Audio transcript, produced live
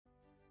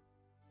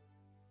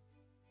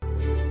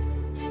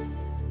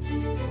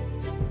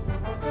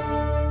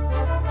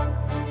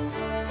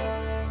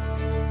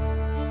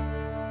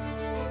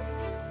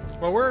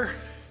Well, we're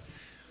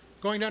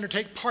going to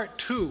undertake part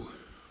 2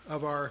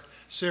 of our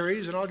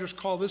series, and I'll just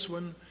call this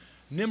one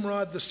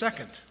Nimrod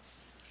II,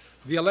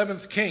 the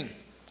 11th king,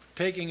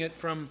 taking it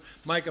from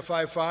Micah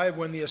 5:5,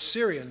 when the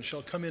Assyrian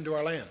shall come into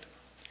our land.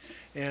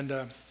 And,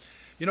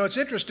 it's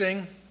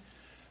interesting.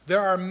 There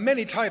are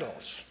many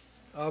titles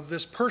of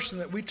this person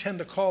that we tend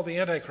to call the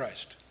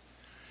Antichrist.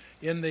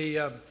 In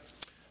the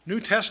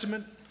New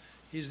Testament,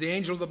 he's the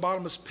angel of the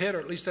bottomless pit, or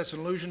at least that's an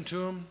allusion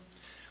to him.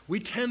 We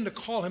tend to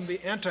call him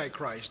the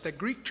Antichrist. That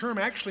Greek term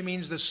actually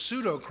means the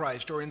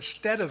pseudo-Christ, or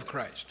instead of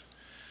Christ.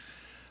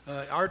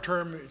 Our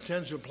term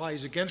tends to imply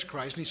he's against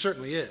Christ, and he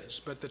certainly is,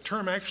 but the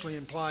term actually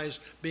implies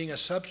being a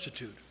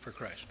substitute for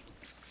Christ.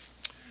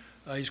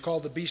 He's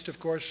called the beast, of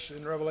course,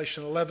 in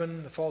Revelation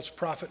 11, the false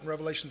prophet in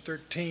Revelation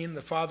 13,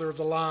 the father of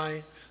the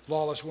lie,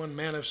 lawless one,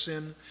 man of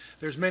sin.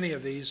 There's many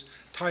of these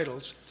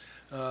titles.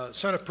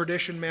 Son of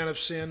perdition, man of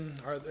sin,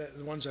 are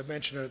the ones I've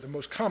mentioned are the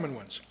most common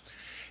ones.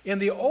 In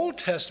the Old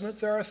Testament,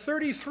 there are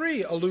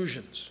 33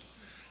 allusions,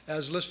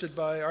 as listed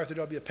by Arthur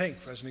W. Pink,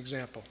 as an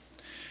example.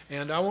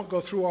 And I won't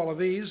go through all of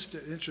these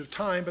in the interest of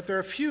time, but there are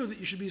a few that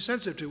you should be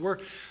sensitive to.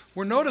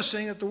 We're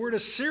noticing that the word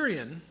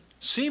Assyrian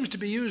seems to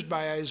be used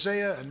by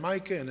Isaiah and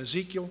Micah and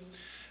Ezekiel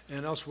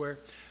and elsewhere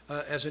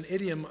as an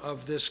idiom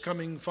of this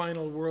coming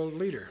final world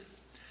leader.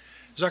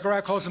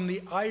 Zechariah calls him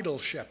the idol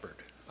shepherd,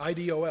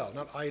 I-D-O-L,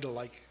 not idol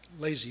like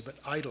lazy, but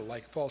idol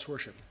like false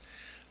worship.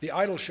 The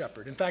idol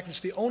shepherd. In fact, it's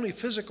the only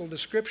physical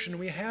description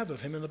we have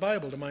of him in the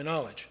Bible, to my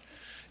knowledge,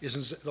 is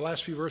in the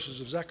last few verses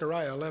of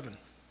Zechariah 11.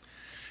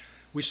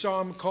 We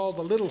saw him called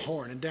the little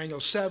horn in Daniel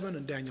 7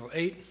 and Daniel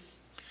 8.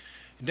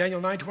 In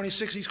Daniel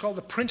 9:26, he's called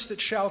the prince that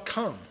shall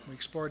come. We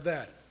explored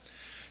that.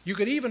 You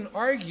could even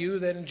argue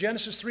that in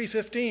Genesis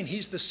 3:15,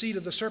 he's the seed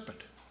of the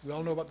serpent. We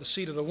all know about the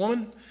seed of the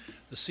woman.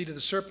 The seed of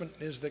the serpent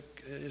is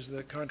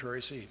the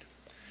contrary seed.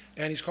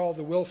 And he's called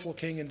the willful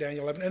king in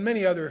Daniel 11, and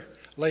many other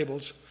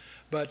labels.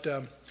 But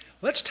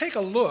let's take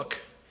a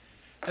look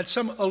at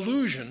some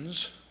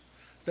allusions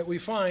that we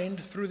find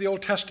through the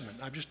Old Testament.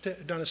 I've just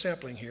done a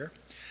sampling here.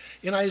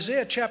 In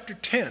Isaiah chapter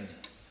 10,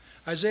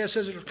 Isaiah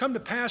says, "It will come to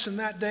pass in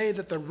that day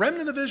that the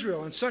remnant of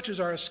Israel, and such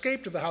as are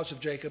escaped of the house of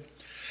Jacob,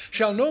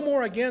 shall no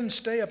more again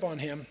stay upon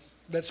him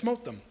that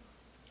smote them,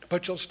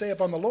 but shall stay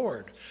upon the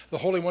Lord, the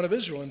Holy One of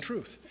Israel, in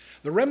truth.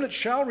 The remnant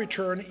shall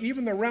return,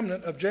 even the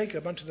remnant of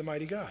Jacob, unto the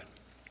mighty God."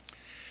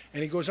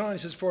 And he goes on, he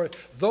says, "For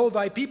though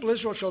thy people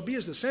Israel shall be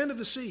as the sand of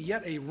the sea,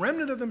 yet a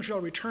remnant of them shall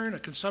return, a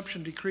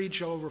consumption decreed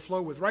shall overflow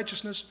with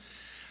righteousness.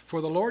 For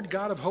the Lord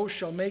God of hosts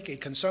shall make a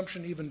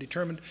consumption even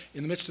determined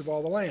in the midst of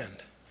all the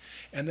land."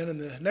 And then in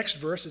the next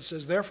verse it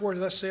says, "Therefore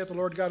thus saith the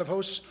Lord God of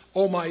hosts,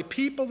 O my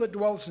people that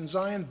dwelleth in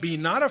Zion, be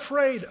not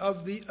afraid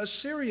of the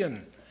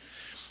Assyrian.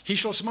 He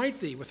shall smite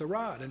thee with a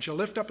rod, and shall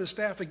lift up his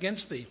staff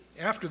against thee,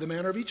 after the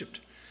manner of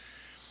Egypt.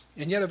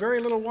 And yet a very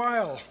little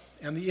while,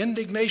 and the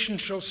indignation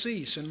shall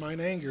cease, and mine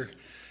anger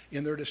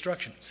in their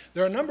destruction."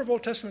 There are a number of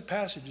Old Testament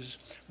passages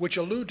which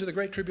allude to the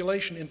Great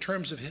Tribulation in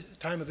terms of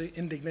time of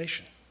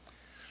indignation.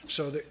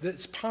 So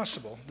it's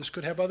possible. This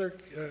could have other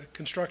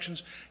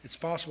constructions. It's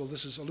possible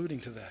this is alluding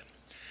to that.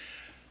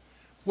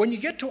 When you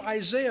get to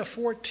Isaiah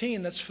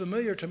 14, that's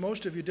familiar to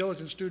most of you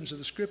diligent students of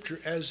the Scripture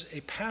as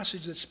a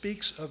passage that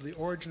speaks of the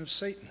origin of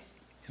Satan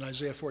in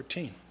Isaiah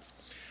 14.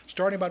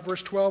 Starting about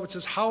verse 12, it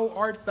says, "How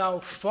art thou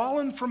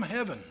fallen from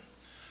heaven,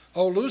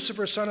 O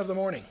Lucifer, son of the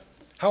morning?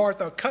 How art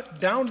thou cut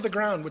down to the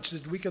ground, which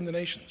did weaken the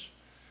nations?"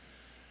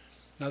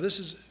 Now this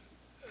is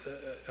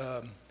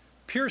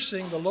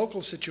piercing the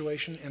local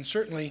situation, and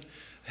certainly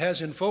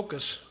has in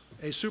focus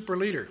a super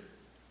leader.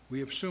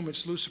 We assume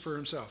it's Lucifer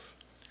himself.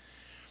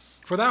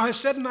 "For thou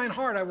hast said in thine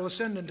heart, I will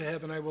ascend into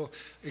heaven, I will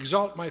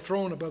exalt my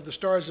throne above the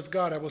stars of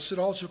God, I will sit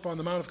also upon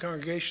the mount of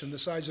congregation, the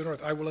sides of the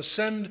north, I will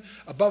ascend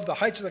above the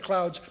heights of the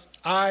clouds,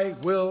 I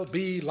will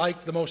be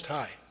like the Most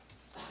High."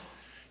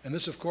 And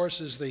this, of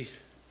course, is the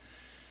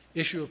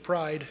issue of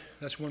pride.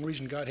 That's one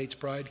reason God hates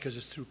pride, because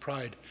it's through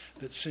pride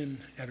that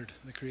sin entered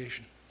the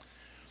creation.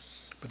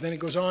 But then it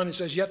goes on, it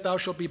says, "Yet thou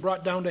shalt be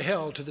brought down to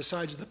hell, to the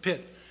sides of the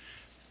pit.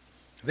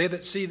 They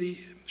that see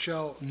thee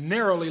shall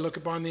narrowly look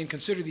upon thee and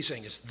consider thee,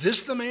 saying, Is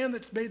this the man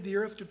that made the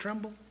earth to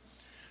tremble?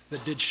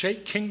 That did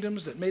shake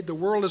kingdoms, that made the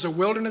world as a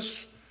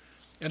wilderness,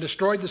 and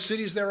destroyed the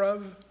cities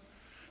thereof?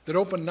 That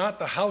opened not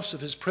the house of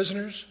his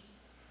prisoners?"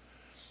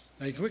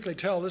 Now you can quickly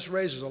tell this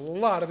raises a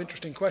lot of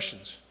interesting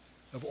questions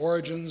of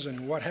origins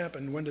and what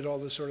happened, when did all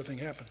this sort of thing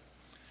happen.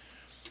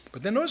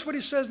 But then notice what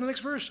he says in the next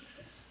verse.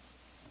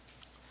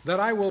 "That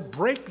I will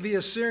break the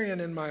Assyrian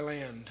in my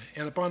land,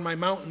 and upon my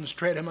mountains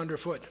tread him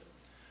underfoot.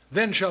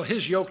 Then shall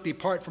his yoke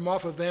depart from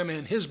off of them,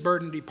 and his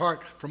burden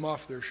depart from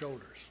off their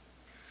shoulders."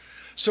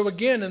 So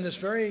again, in this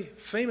very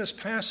famous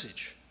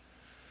passage,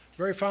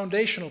 very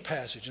foundational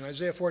passage in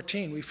Isaiah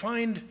 14, we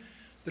find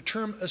the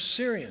term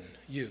Assyrian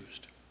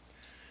used.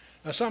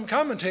 Now some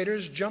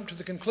commentators jump to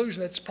the conclusion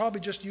that it's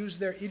probably just used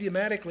there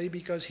idiomatically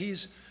because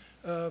he's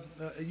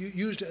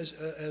used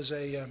as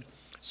a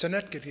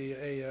synecdoche,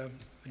 a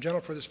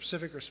general for the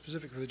specific or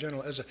specific for the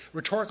general, as a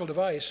rhetorical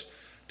device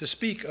to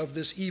speak of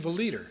this evil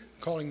leader,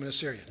 calling him an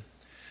Assyrian.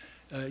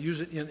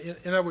 in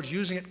other words,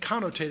 using it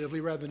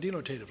connotatively rather than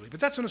denotatively. But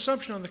that's an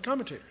assumption on the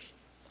commentators.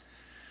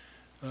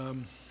 Now,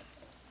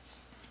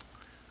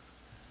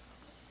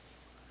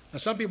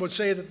 some people would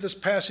say that this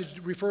passage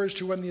refers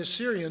to when the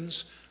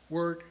Assyrians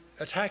were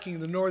attacking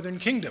the northern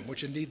kingdom,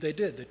 which indeed they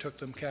did. They took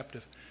them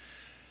captive.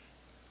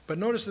 But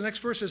notice the next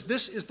verse says,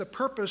 this is the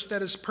purpose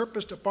that is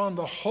purposed upon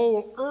the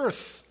whole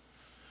earth.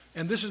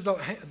 And this is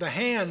the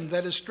hand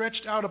that is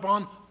stretched out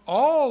upon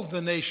all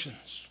the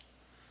nations.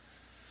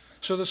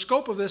 So the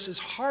scope of this is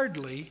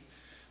hardly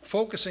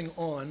focusing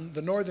on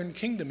the northern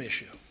kingdom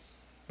issue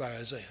by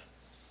Isaiah.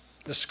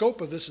 The scope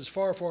of this is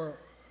far, far,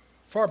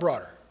 far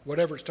broader,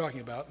 whatever it's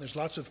talking about. And there's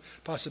lots of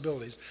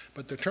possibilities.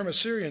 But the term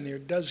Assyrian there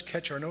does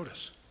catch our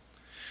notice.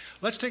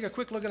 Let's take a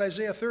quick look at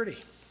Isaiah 30.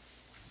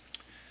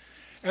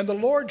 And the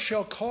Lord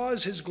shall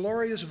cause his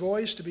glorious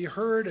voice to be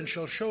heard, and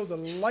shall show the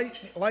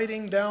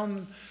lighting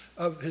down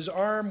of his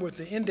arm with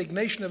the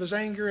indignation of his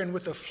anger, and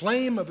with the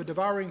flame of a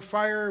devouring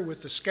fire,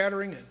 with the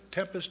scattering and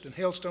tempest and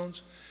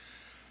hailstones.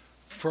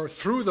 For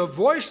through the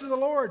voice of the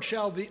Lord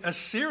shall the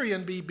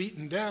Assyrian be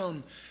beaten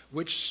down,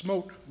 which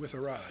smote with a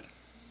rod.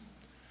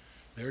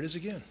 There it is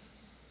again.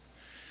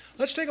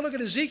 Let's take a look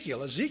at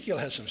Ezekiel. Ezekiel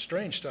has some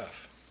strange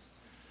stuff.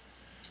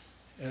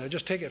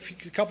 Just take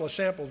a couple of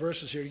sample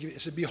verses here.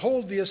 It said,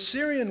 behold, the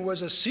Assyrian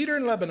was a cedar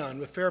in Lebanon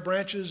with fair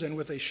branches and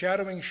with a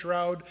shadowing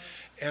shroud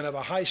and of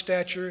a high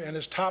stature, and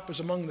his top was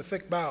among the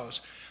thick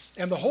boughs.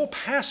 And the whole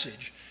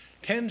passage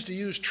tends to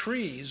use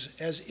trees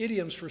as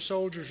idioms for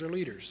soldiers or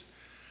leaders.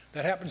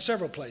 That happens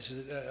several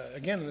places.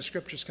 Again, in the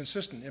scriptures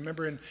consistent.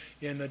 Remember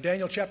in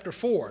Daniel chapter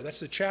 4, that's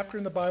the chapter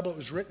in the Bible that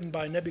was written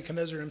by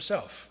Nebuchadnezzar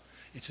himself.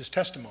 It's his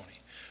testimony.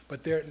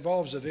 But there it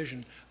involves a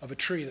vision of a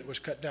tree that was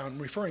cut down,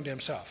 referring to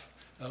himself,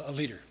 a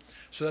leader.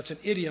 So that's an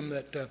idiom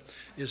that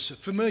is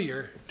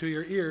familiar to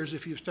your ears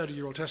if you've studied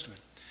your Old Testament.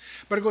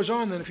 But it goes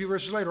on then a few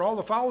verses later. All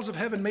the fowls of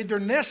heaven made their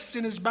nests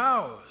in his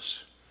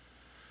boughs.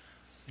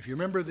 If you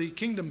remember the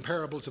kingdom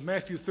parables of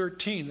Matthew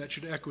 13, that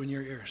should echo in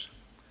your ears.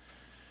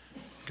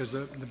 Because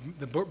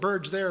the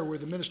birds there were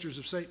the ministers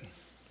of Satan.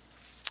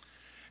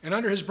 And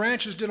under his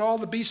branches did all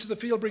the beasts of the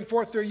field bring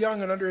forth their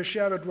young, and under his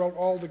shadow dwelt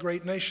all the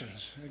great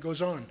nations. And it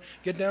goes on.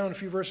 Get down a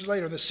few verses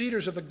later. And the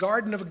cedars of the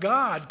garden of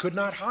God could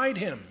not hide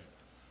him.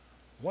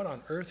 What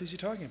on earth is he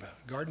talking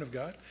about? Garden of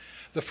God?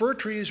 The fir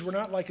trees were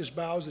not like his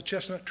boughs. The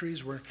chestnut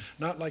trees were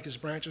not like his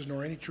branches,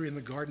 nor any tree in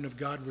the garden of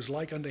God was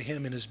like unto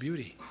him in his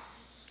beauty.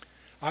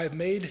 I have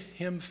made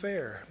him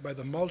fair by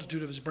the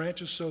multitude of his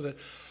branches, so that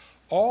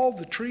all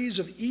the trees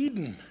of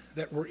Eden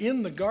that were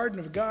in the garden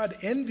of God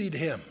envied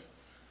him.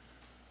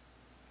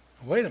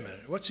 Wait a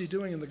minute. What's he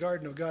doing in the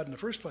garden of God in the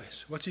first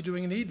place? What's he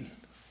doing in Eden?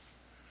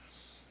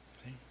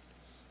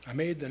 I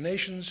made the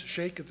nations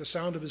shake at the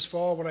sound of his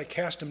fall when I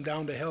cast him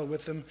down to hell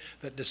with them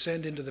that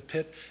descend into the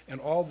pit. And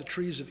all the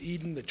trees of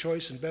Eden, the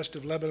choice and best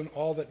of Lebanon,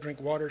 all that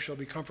drink water shall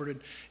be comforted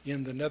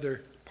in the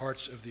nether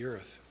parts of the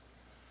earth.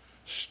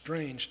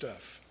 Strange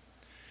stuff.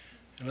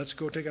 And let's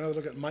go take another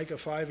look at Micah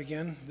 5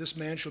 again. This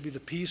man shall be the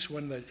peace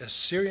when the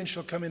Assyrian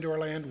shall come into our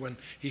land, when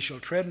he shall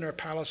tread in our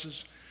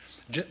palaces.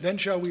 Then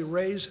shall we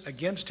raise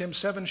against him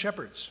 7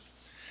 shepherds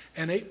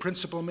and 8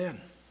 principal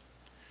men.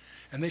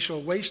 And they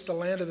shall waste the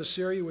land of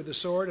Assyria with the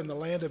sword, and the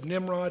land of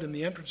Nimrod and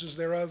the entrances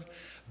thereof.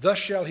 Thus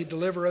shall he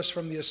deliver us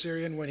from the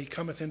Assyrian when he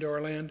cometh into our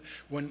land,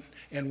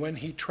 when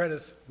he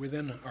treadeth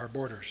within our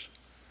borders.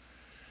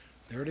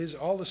 There it is.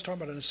 All this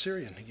talking about an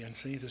Assyrian again.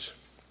 See this?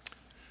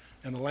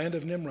 And the land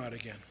of Nimrod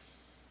again.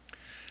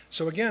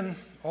 So again,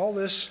 all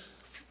this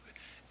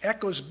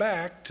echoes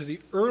back to the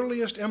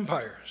earliest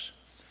empires.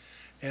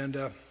 And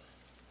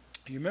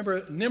you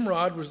remember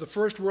Nimrod was the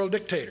first world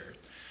dictator.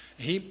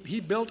 He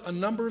built a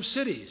number of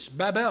cities.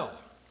 Babel,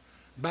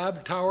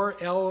 Bab, tower,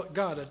 El,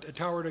 God, a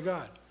tower to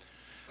God.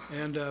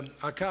 And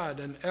Akkad,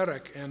 and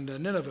Erech, and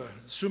Nineveh,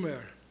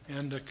 Sumer,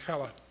 and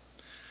Kala.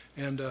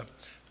 And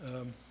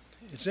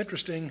it's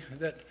interesting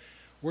that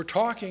we're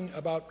talking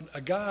about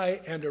a guy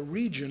and a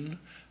region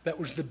that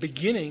was the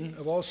beginning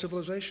of all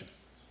civilization.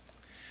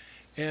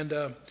 And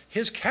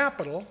his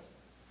capital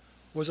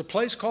was a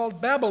place called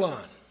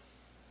Babylon.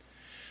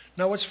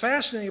 Now, what's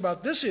fascinating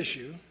about this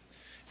issue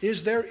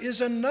is there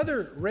is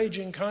another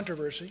raging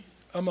controversy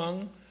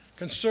among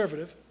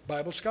conservative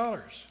Bible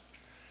scholars.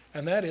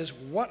 And that is,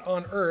 what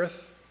on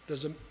earth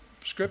does the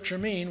scripture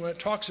mean when it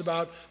talks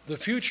about the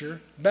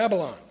future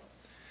Babylon?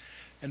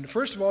 And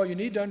first of all, you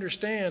need to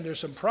understand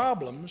there's some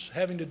problems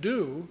having to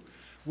do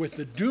with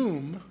the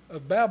doom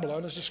of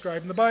Babylon as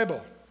described in the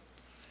Bible.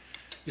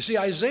 You see,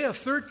 Isaiah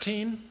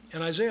 13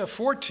 and Isaiah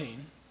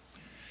 14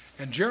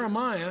 and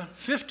Jeremiah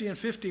 50 and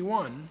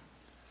 51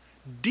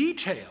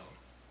 detail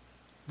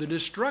the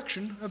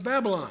destruction of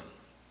Babylon.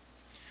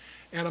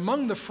 And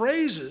among the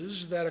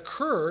phrases that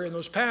occur in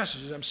those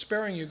passages, I'm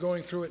sparing you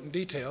going through it in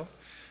detail,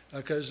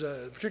 because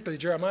particularly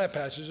the Jeremiah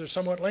passages are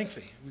somewhat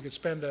lengthy. We could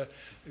spend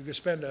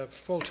a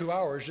full 2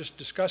 hours just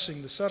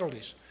discussing the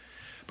subtleties.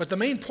 But the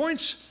main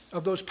points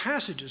of those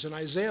passages in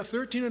Isaiah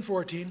 13 and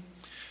 14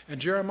 and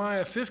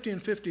Jeremiah 50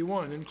 and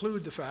 51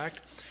 include the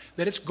fact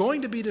that it's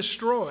going to be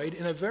destroyed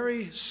in a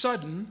very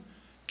sudden,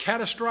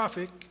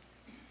 catastrophic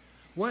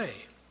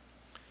way.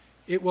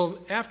 It will,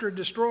 after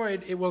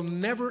destroyed, it will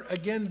never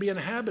again be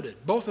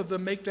inhabited. Both of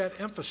them make that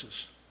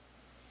emphasis.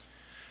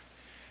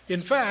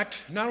 In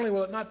fact, not only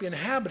will it not be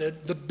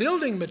inhabited, the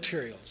building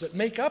materials that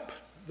make up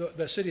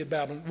the city of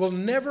Babylon will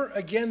never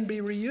again be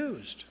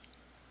reused.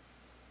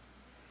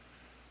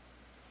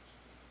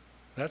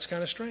 That's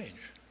kind of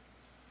strange.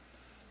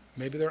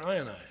 Maybe they're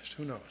ionized,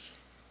 who knows?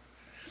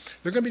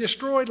 They're going to be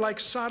destroyed like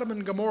Sodom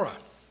and Gomorrah.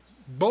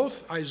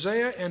 Both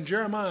Isaiah and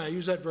Jeremiah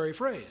use that very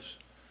phrase.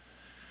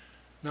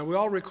 Now we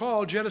all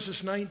recall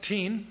Genesis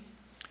 19,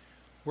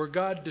 where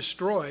God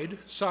destroyed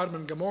Sodom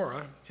and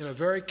Gomorrah in a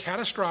very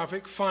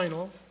catastrophic,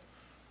 final,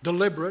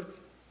 deliberate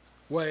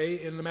way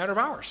in a matter of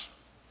hours.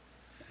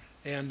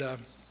 And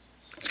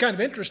it's kind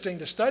of interesting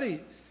to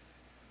study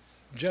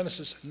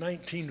Genesis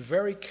 19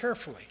 very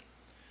carefully,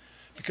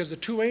 because the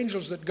two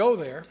angels that go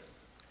there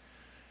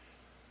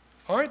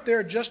aren't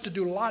there just to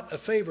do Lot a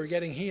favor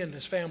getting he and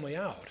his family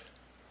out.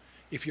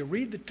 If you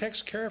read the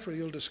text carefully,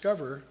 you'll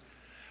discover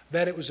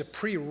that it was a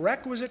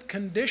prerequisite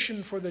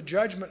condition for the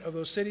judgment of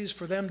those cities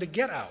for them to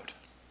get out.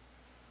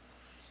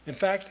 In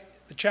fact,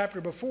 the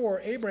chapter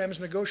before, Abraham is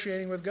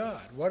negotiating with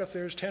God. What if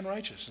there's 10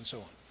 righteous, and so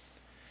on.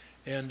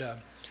 And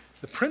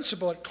the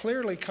principle that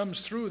clearly comes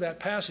through that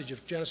passage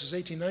of Genesis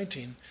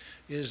 18:19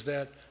 is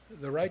that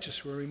the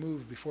righteous were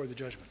removed before the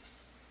judgment.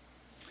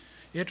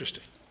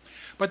 Interesting.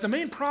 But the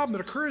main problem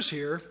that occurs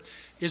here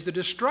is the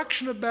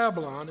destruction of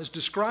Babylon, as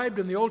described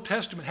in the Old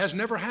Testament, has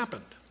never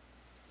happened.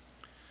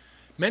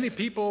 Many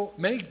people,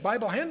 many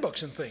Bible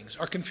handbooks and things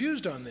are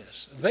confused on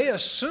this. They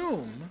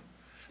assume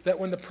that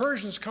when the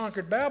Persians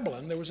conquered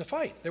Babylon, there was a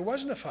fight. There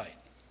wasn't a fight.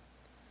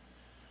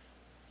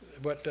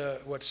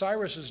 What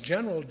Cyrus's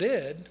general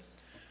did,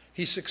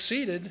 he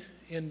succeeded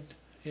in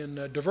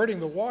diverting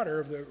the water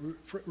of the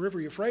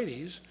river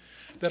Euphrates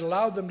that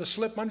allowed them to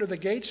slip under the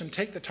gates and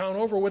take the town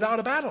over without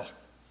a battle.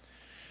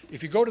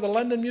 If you go to the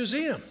London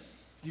Museum,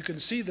 you can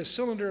see the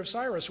cylinder of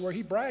Cyrus where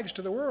he brags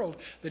to the world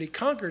that he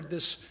conquered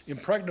this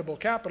impregnable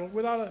capital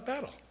without a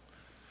battle,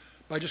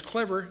 by just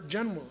clever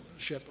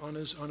generalship on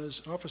his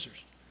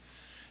officers.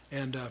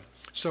 And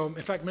so, in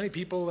fact, many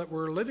people that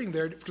were living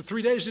there for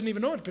 3 days didn't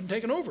even know it had been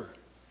taken over.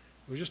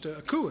 It was just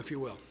a coup, if you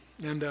will.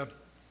 And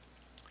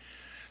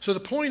so the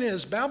point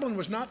is, Babylon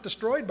was not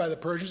destroyed by the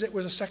Persians. It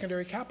was a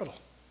secondary capital.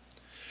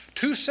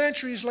 2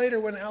 centuries later,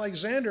 when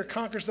Alexander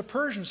conquers the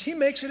Persians, he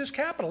makes it his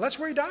capital. That's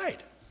where he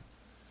died.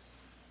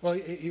 Well,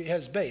 he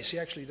has base. He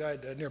actually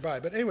died nearby.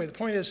 But anyway, the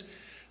point is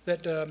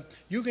that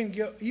you can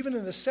go, even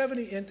in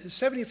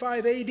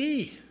 75 AD,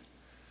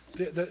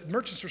 the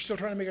merchants were still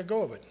trying to make a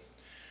go of it.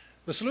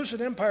 The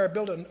Seleucid Empire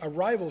built a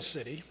rival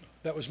city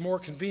that was more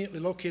conveniently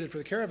located for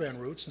the caravan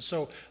routes, and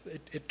so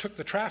it took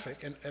the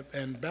traffic,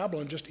 and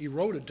Babylon just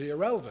eroded to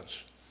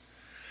irrelevance.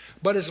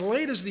 But as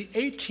late as the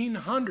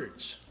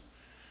 1800s,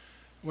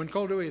 when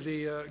Koldewey,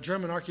 the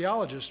German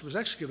archaeologist, was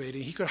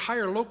excavating, he could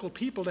hire local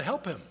people to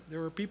help him.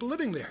 There were people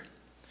living there.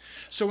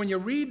 So when you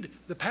read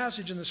the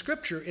passage in the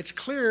scripture, it's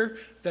clear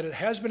that it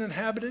has been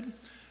inhabited.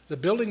 The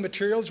building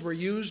materials were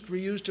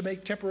reused to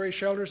make temporary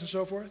shelters and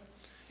so forth.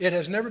 It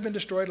has never been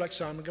destroyed like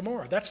Sodom and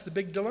Gomorrah. That's the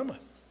big dilemma.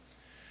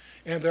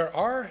 And there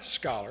are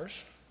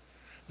scholars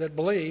that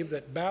believe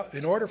that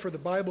in order for the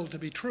Bible to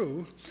be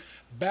true,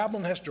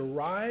 Babylon has to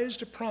rise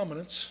to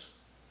prominence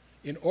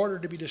in order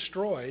to be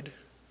destroyed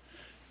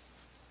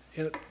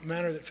in a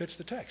manner that fits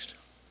the text.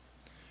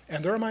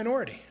 And they're a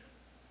minority.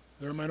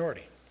 They're a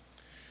minority.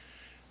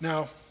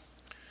 Now,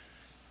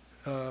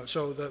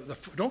 so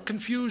don't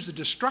confuse the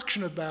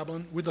destruction of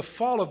Babylon with the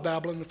fall of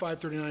Babylon in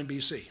 539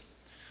 BC,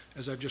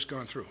 as I've just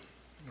gone through.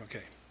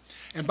 Okay.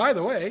 And by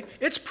the way,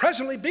 it's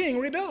presently being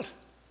rebuilt.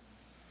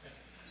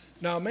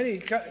 Now,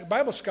 many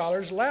Bible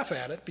scholars laugh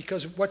at it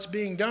because what's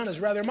being done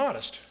is rather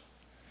modest.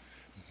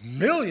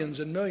 Millions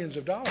and millions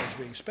of dollars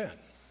being spent.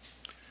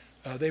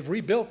 They've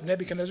rebuilt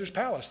Nebuchadnezzar's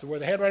palace, where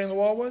the handwriting on the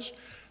wall was.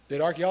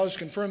 The archaeologists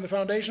confirmed the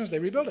foundations. They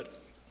rebuilt it.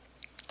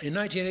 In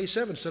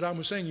 1987, Saddam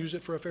Hussein used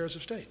it for affairs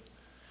of state.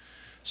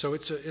 So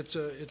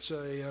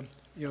the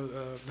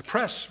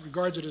press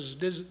regards it as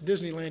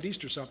Disneyland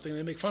East or something.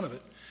 They make fun of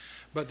it.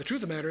 But the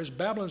truth of the matter is,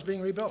 Babylon's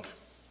being rebuilt.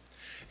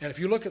 And if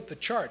you look at the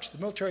charts, the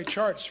military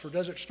charts for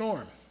Desert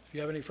Storm, if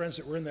you have any friends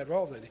that were in that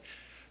involved,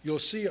 you'll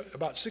see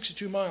about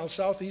 62 miles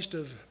southeast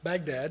of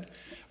Baghdad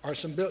are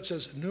some, it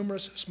says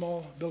numerous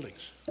small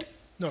buildings.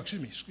 No,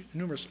 excuse me,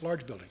 numerous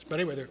large buildings. But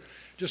anyway,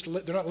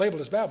 they're not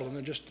labeled as Babylon,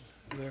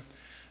 they're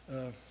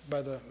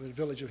by the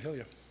village of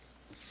Hilya.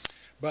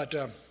 But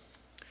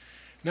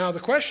now the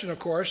question, of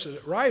course,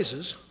 that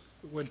arises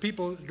when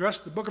people address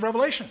the book of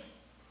Revelation,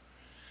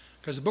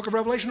 because the book of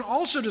Revelation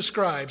also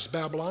describes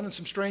Babylon in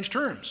some strange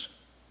terms.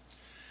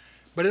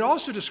 But it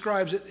also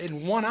describes it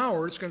in 1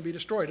 hour it's going to be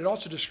destroyed. It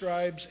also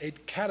describes a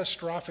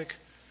catastrophic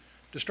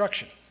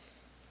destruction.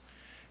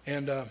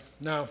 And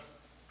now,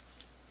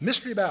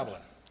 Mystery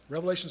Babylon,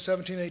 Revelation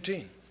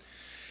 17:18.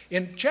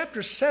 In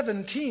chapter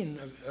 17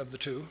 of the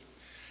two,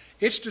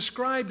 it's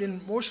described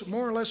in more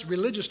or less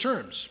religious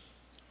terms.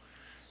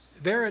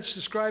 There it's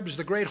described as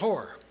the great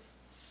whore.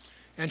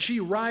 and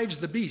she rides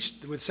the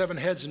beast with 7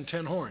 heads and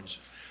 10 horns.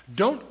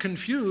 Don't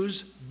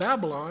confuse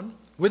Babylon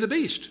with the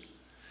beast,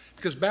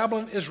 because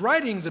Babylon is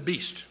riding the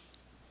beast.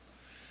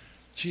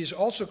 She is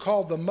also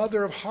called the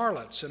mother of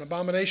harlots and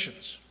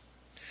abominations.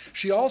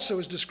 She also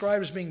is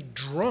described as being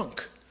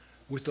drunk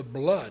with the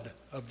blood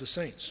of the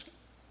saints.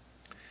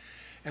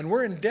 And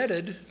we're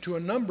indebted to a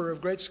number of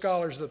great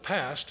scholars of the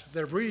past that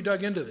have really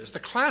dug into this. The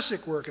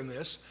classic work in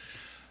this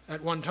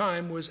at one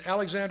time was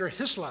Alexander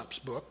Hislop's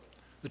book,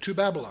 The Two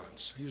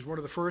Babylons. He was one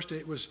of the first.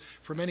 It was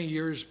for many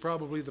years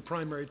probably the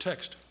primary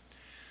text,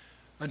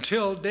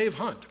 until Dave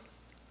Hunt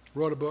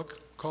wrote a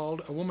book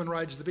called A Woman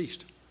Rides the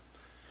Beast.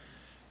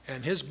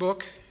 And his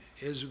book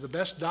is the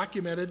best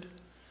documented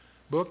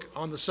book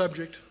on the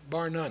subject,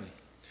 bar none.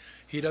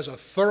 He does a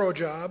thorough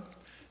job.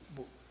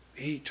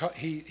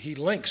 He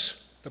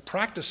links the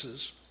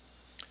practices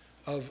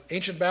of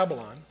ancient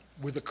Babylon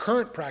with the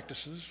current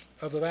practices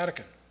of the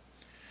Vatican.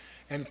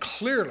 And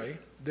clearly,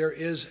 there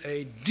is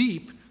a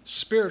deep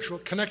spiritual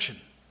connection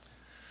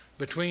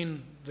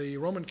between the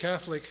Roman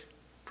Catholic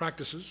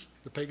practices,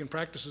 the pagan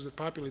practices that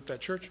populate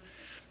that church,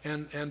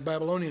 and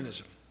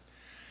Babylonianism.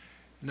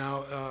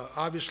 Now,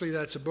 obviously,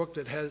 that's a book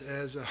that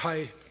has a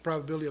high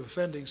probability of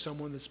offending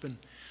someone that's been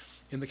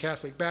in the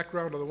Catholic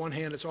background. On the one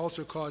hand, it's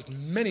also caused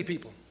many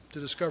people to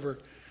discover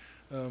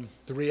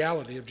the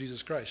reality of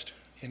Jesus Christ,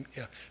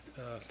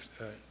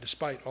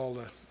 despite all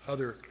the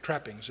other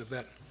trappings of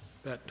that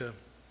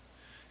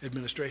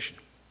administration.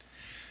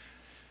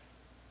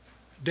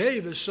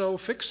 Dave is so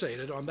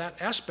fixated on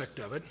that aspect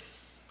of it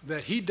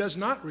that he does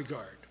not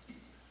regard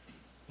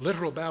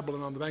literal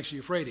Babylon on the banks of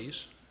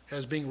Euphrates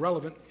as being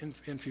relevant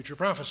in future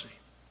prophecy.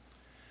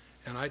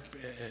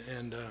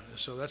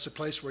 So that's a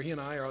place where he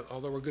and I,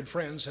 although we're good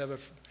friends,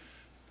 have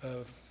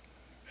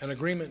an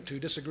agreement to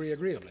disagree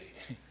agreeably.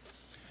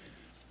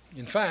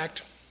 In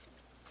fact,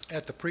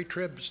 at the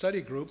pre-trib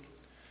study group,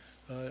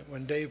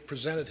 when Dave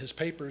presented his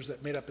papers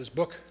that made up his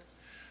book,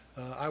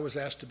 I was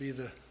asked to be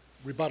the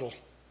rebuttal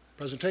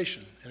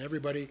presentation, and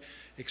everybody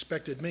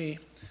expected me,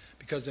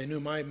 because they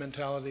knew my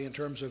mentality in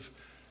terms of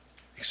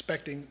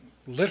expecting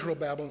literal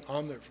Babylon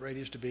on the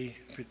Euphrates to be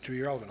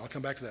relevant. I'll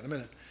come back to that in a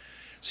minute.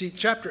 See,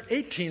 chapter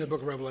 18 of the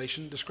book of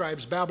Revelation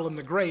describes Babylon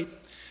the Great.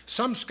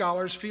 Some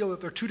scholars feel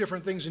that there are two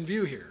different things in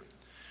view here.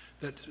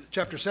 That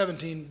chapter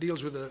 17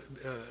 deals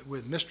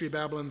with Mystery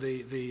Babylon,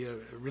 the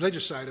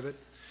religious side of it,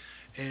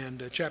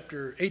 and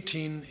chapter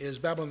 18 is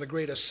Babylon the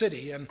Great, a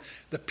city, and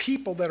the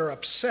people that are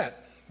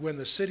upset when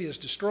the city is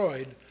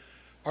destroyed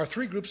are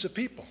 3 groups of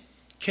people: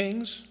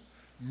 kings,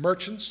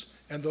 merchants,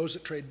 and those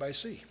that trade by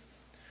sea.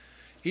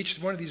 Each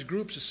one of these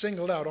groups is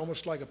singled out,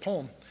 almost like a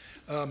poem,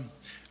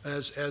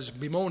 as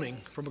bemoaning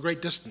from a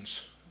great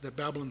distance that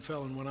Babylon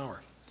fell in 1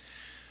 hour.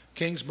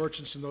 Kings,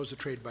 merchants, and those that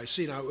trade by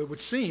sea. Now, it would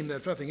seem that,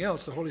 if nothing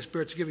else, the Holy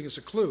Spirit's giving us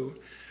a clue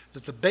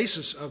that the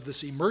basis of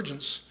this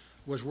emergence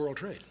was world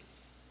trade.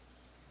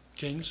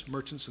 Kings,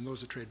 merchants, and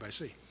those that trade by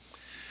sea.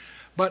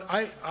 But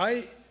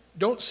I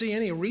don't see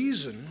any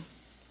reason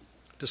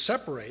to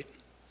separate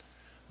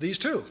these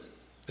two.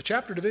 The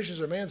chapter divisions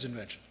are man's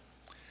invention.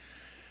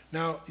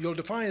 Now, you'll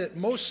find that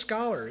most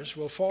scholars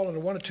will fall into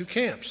one of two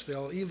camps.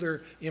 They'll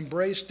either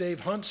embrace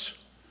Dave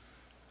Hunt's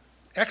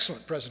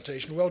excellent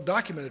presentation,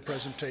 well-documented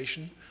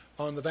presentation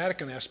on the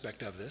Vatican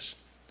aspect of this.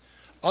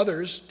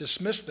 Others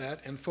dismiss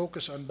that and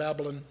focus on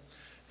Babylon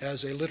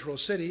as a literal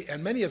city,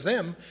 and many of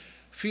them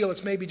feel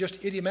it's maybe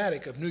just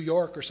idiomatic of New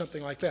York or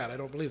something like that. I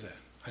don't believe that.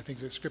 I think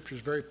the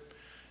Scripture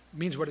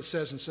means what it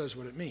says and says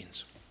what it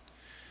means.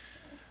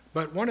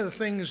 But one of the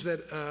things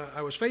that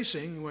I was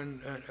facing when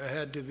I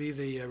had to be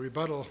the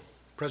rebuttal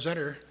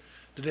presenter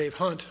to Dave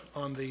Hunt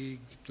on the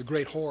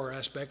great horror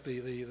aspect,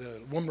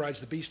 the woman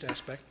rides the beast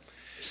aspect,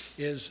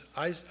 is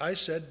I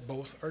said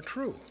both are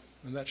true,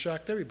 and that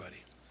shocked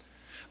everybody.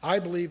 I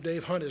believe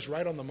Dave Hunt is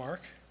right on the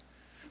mark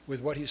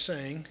with what he's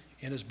saying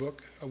in his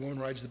book, A Woman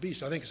Rides the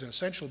Beast. I think it's an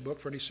essential book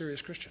for any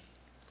serious Christian.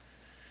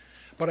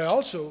 But I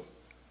also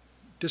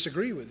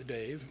disagree with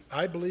Dave.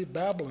 I believe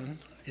Babylon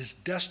is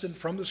destined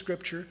from the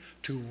Scripture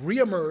to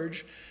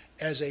reemerge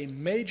as a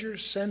major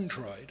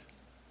centroid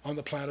on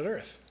the planet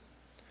Earth.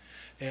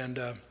 And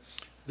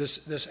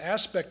this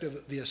aspect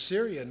of the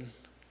Assyrian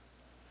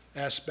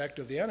aspect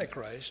of the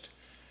Antichrist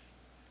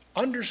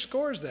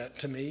underscores that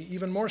to me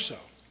even more so.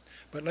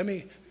 But let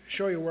me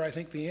show you where I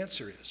think the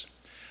answer is.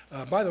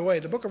 By the way,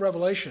 the book of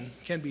Revelation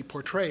can be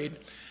portrayed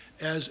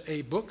as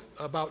a book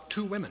about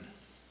 2 women.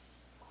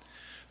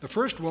 The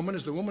first woman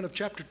is the woman of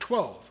chapter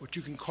 12, which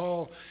you can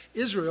call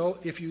Israel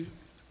if you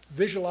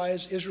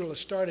visualize Israel as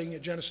starting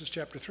at Genesis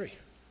chapter 3.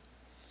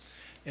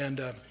 And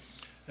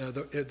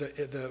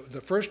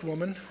the first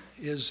woman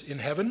is in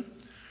heaven,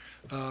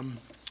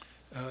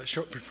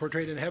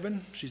 portrayed in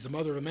heaven. She's the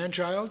mother of a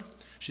man-child.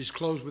 She's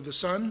clothed with the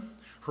sun.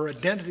 Her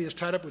identity is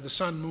tied up with the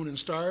sun, moon, and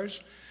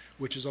stars,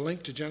 which is a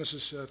link to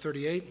Genesis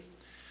 38.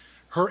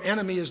 Her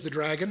enemy is the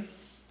dragon.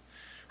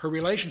 Her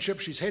relationship,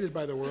 she's hated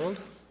by the world.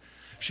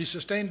 She's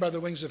sustained by the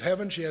wings of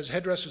heaven. She has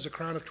headdress as a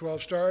crown of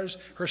 12 stars.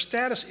 Her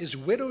status is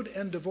widowed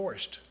and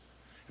divorced.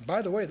 And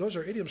by the way, those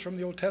are idioms from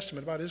the Old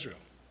Testament about Israel.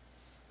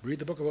 Read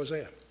the book of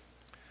Hosea.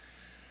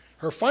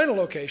 Her final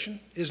location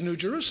is New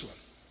Jerusalem.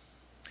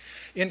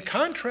 In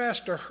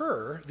contrast to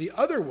her, the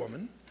other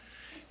woman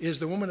is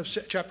the woman of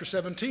chapter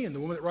 17, the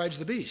woman that rides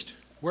the beast.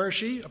 Where is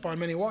she? Upon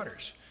many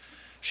waters.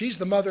 She's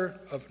the mother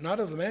of, not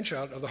of the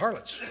man-child, of the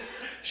harlots.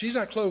 She's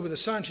not clothed with the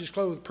sun, she's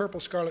clothed with purple,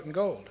 scarlet, and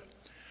gold.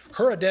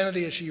 Her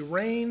identity is she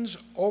reigns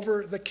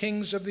over the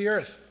kings of the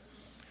earth.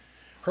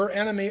 Her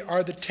enemy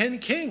are the 10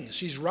 kings.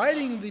 She's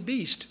riding the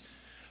beast,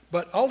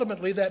 but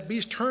ultimately that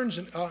beast turns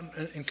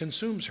and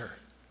consumes her,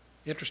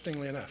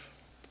 interestingly enough.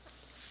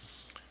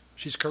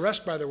 She's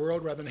caressed by the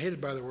world rather than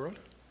hated by the world.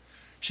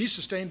 She's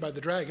sustained by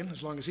the dragon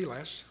as long as he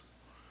lasts.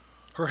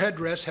 Her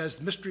headdress has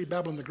the mystery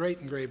Babylon the Great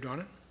engraved on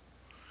it.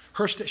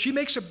 She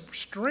makes a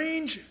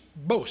strange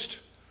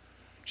boast.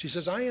 She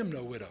says, I am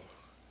no widow.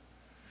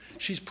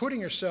 She's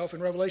putting herself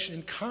in Revelation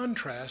in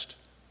contrast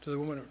to the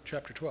woman of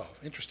chapter 12.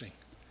 Interesting.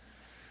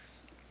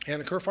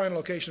 And her final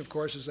location, of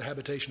course, is the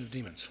habitation of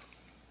demons.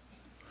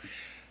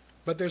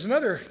 But there's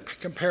another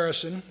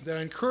comparison that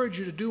I encourage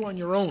you to do on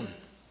your own.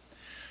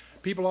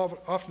 People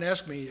often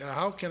ask me,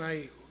 how can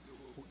I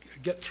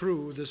get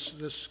through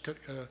this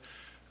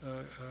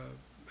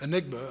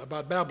enigma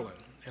about Babylon?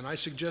 And I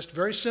suggest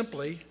very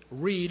simply,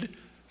 read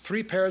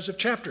 3 pairs of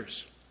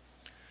chapters.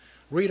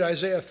 Read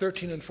Isaiah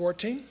 13 and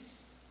 14.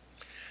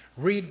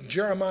 Read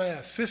Jeremiah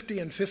 50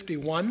 and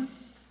 51.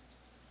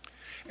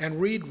 And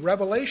read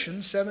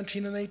Revelation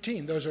 17 and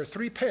 18. Those are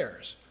 3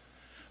 pairs.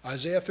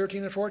 Isaiah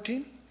 13 and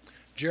 14,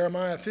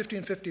 Jeremiah 50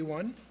 and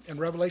 51, and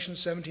Revelation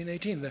 17 and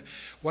 18.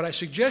 What I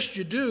suggest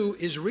you do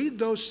is read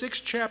those 6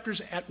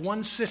 chapters at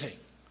one sitting.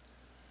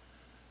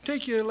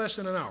 Take you less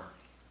than an hour.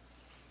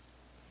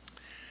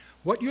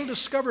 What you'll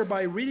discover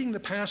by reading the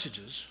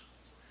passages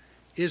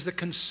is the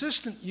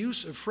consistent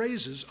use of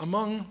phrases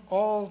among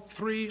all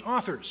 3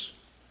 authors,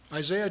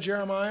 Isaiah,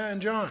 Jeremiah,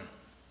 and John.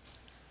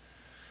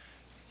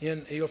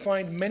 You'll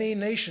find many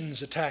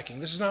nations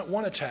attacking. This is not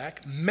one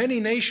attack, many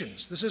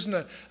nations. This isn't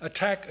an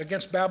attack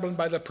against Babylon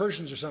by the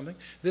Persians or something.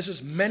 This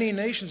is many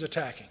nations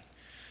attacking.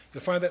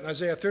 You'll find that in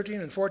Isaiah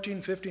 13 and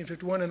 14, 15, and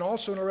 51, and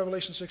also in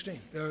Revelation 16,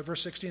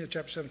 verse 16 of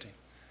chapter 17.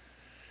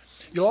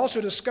 You'll also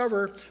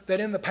discover that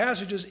in the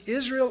passages,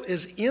 Israel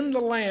is in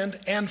the land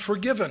and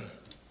forgiven.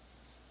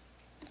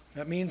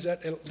 That means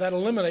that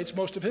eliminates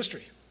most of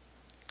history.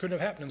 Couldn't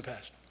have happened in the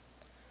past.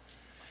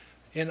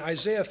 In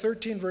Isaiah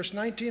 13, verse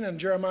 19, and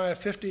Jeremiah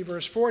 50,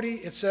 verse 40,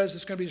 it says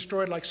it's going to be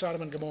destroyed like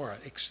Sodom and Gomorrah.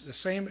 The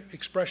same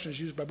expression is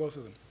used by both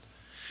of them.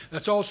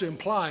 That's also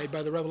implied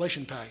by the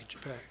Revelation passage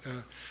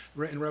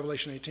in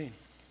Revelation 18.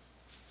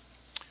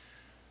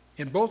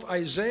 In both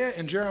Isaiah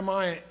and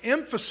Jeremiah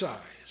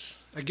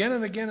emphasize again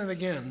and again and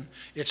again,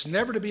 it's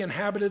never to be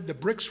inhabited, the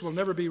bricks will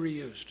never be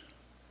reused.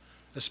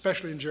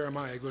 Especially in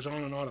Jeremiah, it goes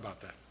on and on about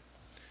that.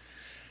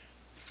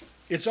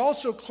 It's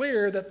also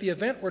clear that the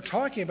event we're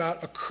talking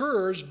about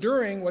occurs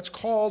during what's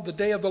called the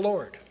Day of the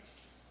Lord.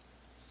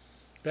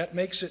 That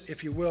makes it,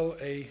 if you will,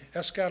 an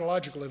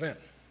eschatological event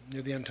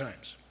near the end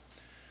times.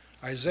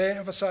 Isaiah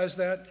emphasized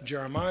that,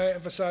 Jeremiah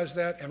emphasized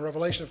that, and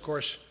Revelation, of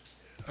course,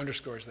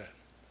 underscores that.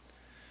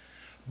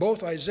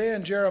 Both Isaiah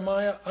and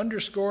Jeremiah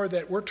underscore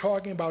that we're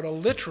talking about a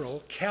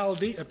literal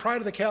pride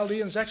of the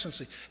Chaldeans'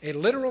 excellency, a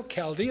literal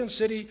Chaldean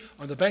city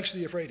on the banks of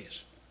the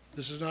Euphrates.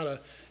 This is not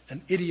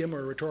an idiom or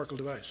a rhetorical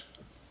device.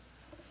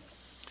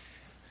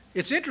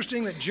 It's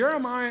interesting that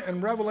Jeremiah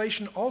and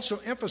Revelation also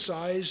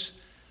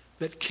emphasize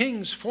that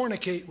kings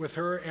fornicate with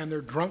her and they're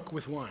drunk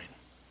with wine.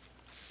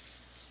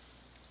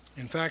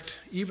 In fact,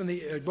 even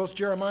both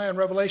Jeremiah and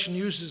Revelation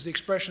uses the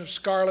expression of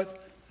scarlet,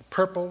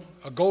 purple,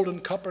 a golden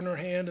cup in her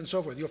hand, and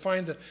so forth. You'll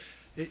find that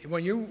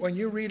when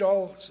you read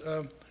all 6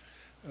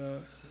 of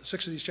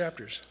these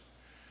chapters,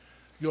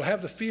 you'll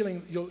have the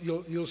feeling,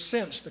 you'll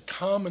sense the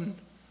common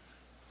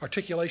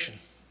articulation,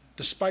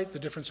 despite the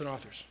difference in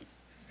authors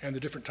and the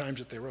different times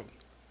that they wrote.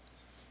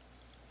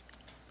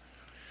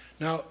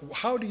 Now,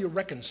 how do you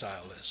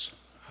reconcile this?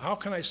 How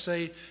can I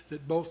say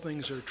that both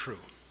things are true?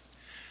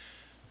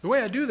 The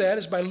way I do that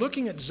is by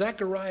looking at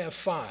Zechariah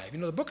 5. You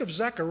know, the book of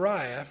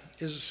Zechariah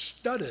is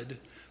studded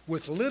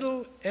with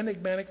little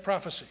enigmatic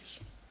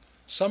prophecies.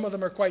 Some of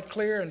them are quite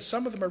clear, and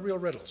some of them are real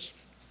riddles.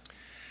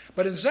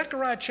 But in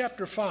Zechariah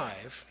chapter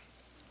 5,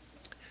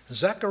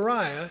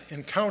 Zechariah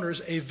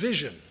encounters a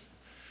vision.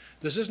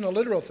 This isn't a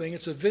literal thing,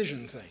 it's a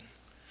vision thing.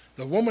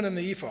 The woman in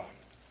the ephod.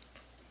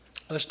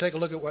 Let's take a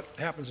look at what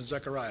happens in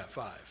Zechariah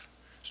 5,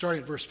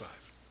 starting at verse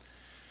 5.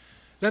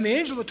 Then the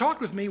angel that talked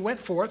with me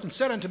went forth and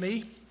said unto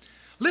me,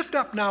 Lift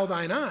up now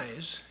thine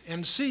eyes,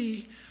 and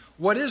see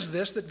what is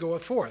this that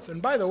goeth forth.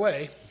 And by the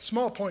way,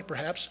 small point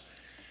perhaps,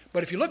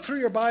 but if you look through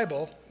your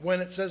Bible,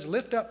 when it says,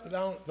 Lift up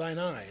thine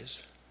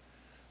eyes,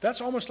 that's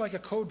almost like a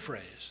code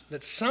phrase,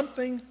 that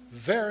something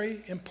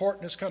very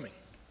important is coming.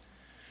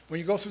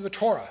 When you go through the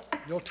Torah,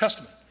 the Old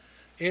Testament,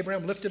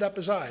 Abraham lifted up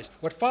his eyes.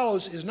 What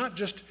follows is not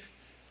just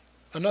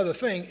another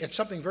thing, it's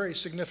something very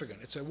significant.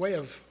 It's a way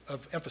of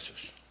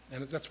emphasis.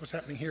 And that's what's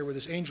happening here with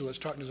this angel that's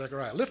talking to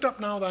Zechariah. Lift up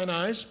now thine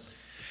eyes,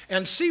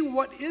 and see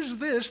what is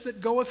this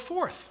that goeth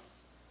forth.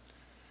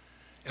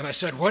 And I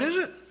said, What is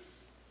it?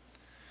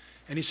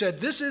 And he said,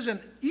 this is an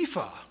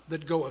ephah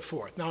that goeth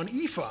forth. Now, an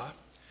ephah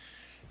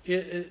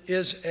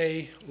is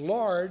a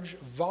large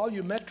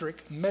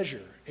volumetric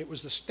measure. It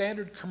was the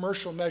standard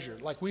commercial measure,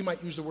 like we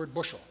might use the word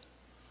bushel.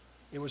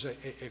 It was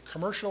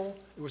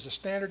a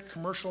standard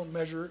commercial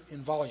measure in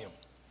volume.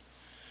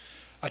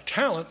 A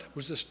talent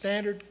was the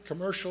standard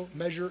commercial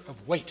measure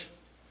of weight.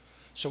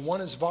 So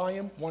one is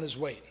volume, one is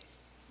weight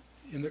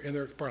in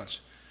their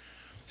parlance.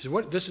 He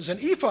said, this is an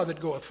ephah that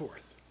goeth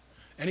forth.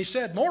 And he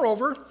said,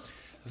 moreover,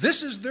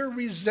 this is their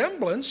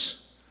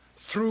resemblance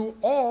through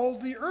all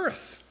the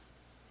earth.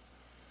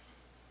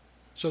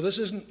 So this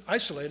isn't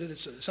isolated,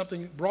 it's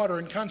something broader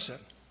in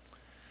concept.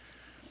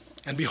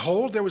 And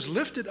behold, there was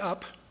lifted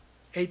up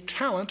a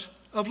talent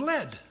of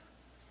lead.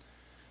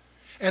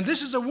 And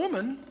this is a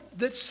woman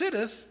that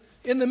sitteth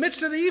in the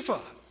midst of the ephah.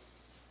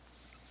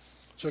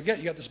 So again,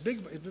 you got this big,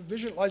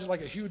 visualize it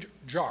like a huge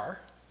jar.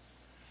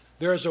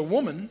 There is a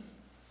woman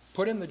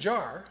put in the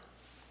jar,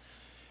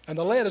 and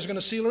the lead is going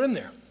to seal her in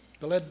there.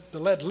 The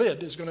lead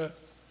lid is going to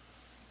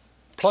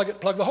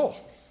plug the hole.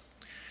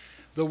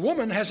 The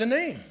woman has a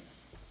name.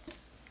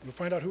 We'll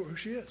find out who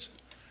she is.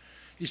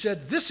 He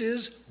said, this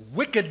is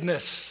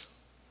wickedness.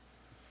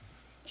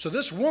 So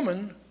this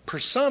woman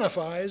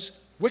personifies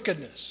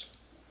wickedness.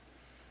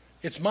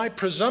 It's my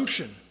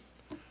presumption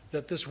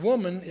that this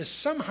woman is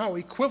somehow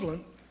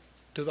equivalent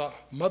to the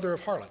mother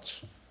of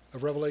harlots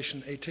of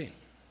Revelation 18. He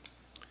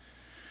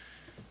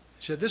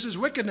said, this is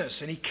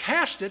wickedness. And he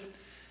cast the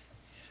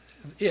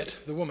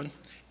woman,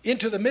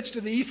 into the midst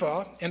of the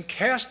ephah and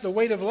cast the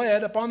weight of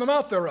lead upon the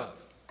mouth thereof.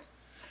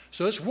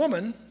 So this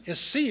woman is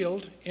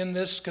sealed in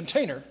this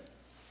container.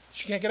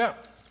 She can't get out.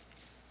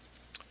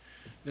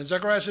 Then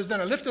Zechariah says, then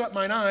I lifted up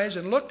mine eyes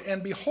and looked,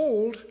 and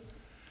behold,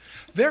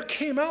 there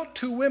came out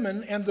two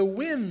women, and the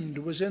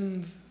wind was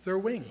in their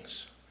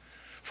wings.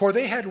 For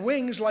they had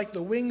wings like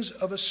the wings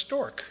of a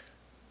stork.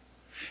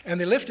 And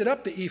they lifted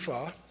up the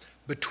ephah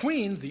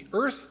between the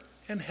earth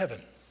and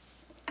heaven.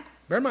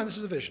 Bear in mind, this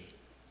is a vision.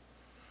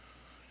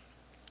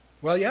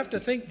 Well, you have to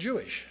think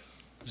Jewish.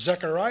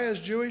 Zechariah is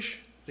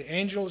Jewish. The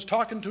angel is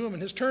talking to him in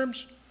his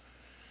terms.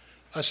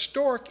 A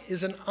stork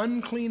is an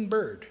unclean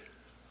bird.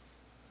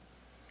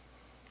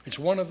 It's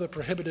one of the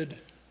prohibited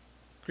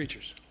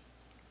creatures.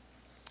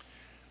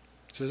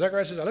 So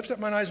Zechariah says, I lifted up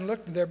mine eyes and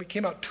looked, and there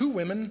came out two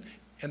women,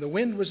 and the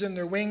wind was in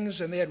their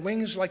wings, and they had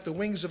wings like the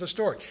wings of a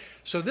stork.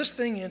 So this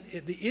thing,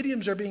 the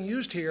idioms are being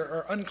used here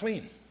are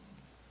unclean.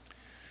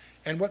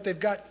 And what they've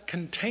got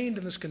contained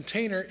in this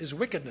container is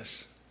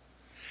wickedness.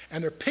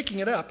 And they're picking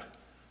it up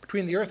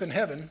between the earth and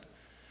heaven.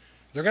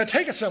 They're going to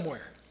take it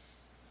somewhere.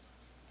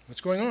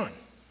 What's going on?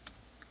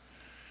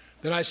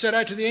 Then I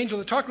said to the angel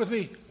that talked with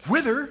me,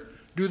 whither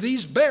do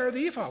these bear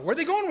the ephah? Where are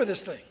they going with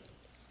this thing?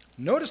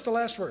 Notice the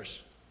last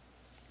verse.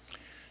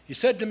 He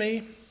said to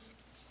me,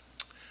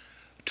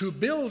 to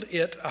build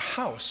it a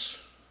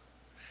house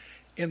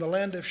in the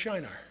land of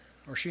Shinar,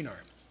 or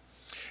Shinar,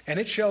 and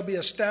it shall be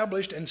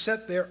established and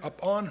set there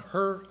upon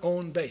her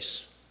own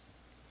base.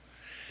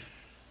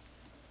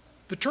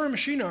 The term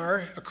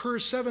Shinar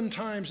occurs 7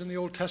 times in the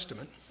Old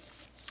Testament.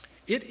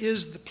 It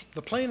is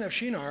the plain of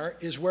Shinar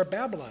is where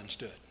Babylon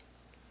stood.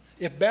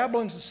 If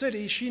Babylon's the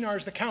city,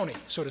 Shinar's the county,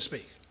 so to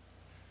speak.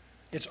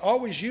 It's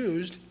always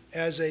used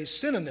as a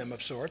synonym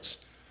of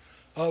sorts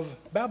of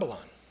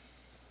Babylon.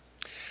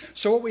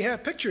 So what we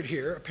have pictured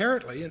here,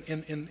 apparently,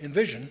 in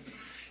vision,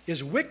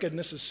 is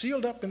wickedness is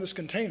sealed up in this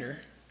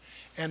container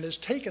and is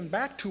taken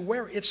back to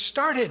where it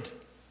started.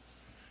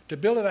 To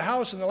build it a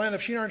house in the land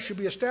of Shinar should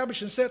be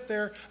established and set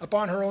there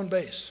upon her own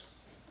base.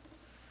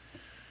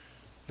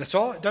 That's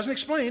all. It doesn't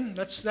explain.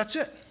 That's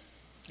it.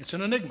 It's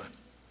an enigma.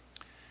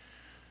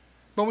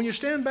 But when you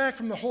stand back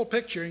from the whole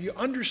picture and you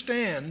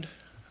understand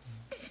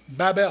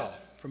Babel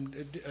from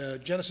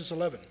Genesis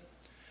 11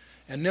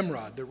 and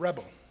Nimrod, the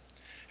rebel,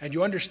 and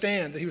you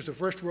understand that he was the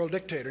first world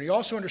dictator, you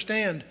also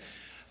understand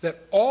that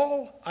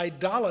all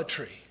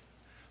idolatry,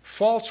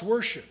 false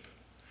worship,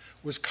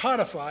 was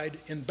codified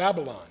in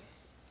Babylon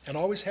and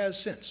always has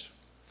since.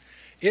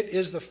 It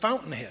is the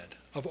fountainhead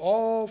of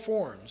all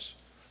forms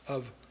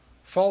of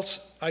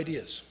false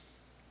ideas.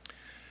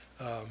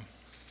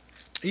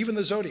 Even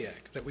the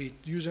zodiac that we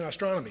use in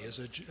astronomy as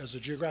a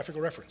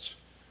geographical reference.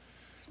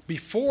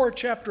 Before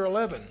chapter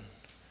 11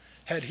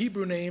 had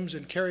Hebrew names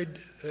and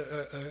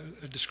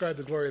described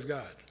the glory of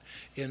God.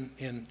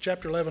 In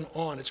chapter 11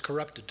 on, it's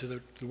corrupted to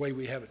the way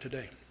we have it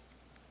today.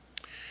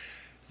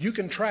 You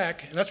can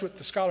track, and that's what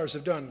the scholars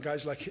have done,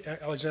 guys like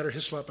Alexander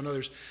Hislop and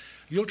others.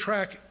 You'll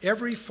track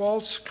every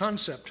false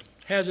concept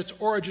has its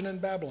origin in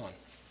Babylon.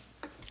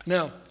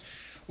 Now,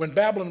 when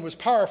Babylon was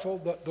powerful,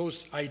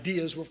 those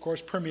ideas were, of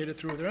course, permeated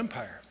through their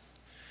empire.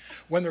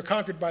 When they're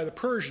conquered by the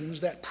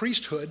Persians, that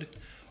priesthood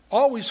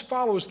always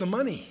follows the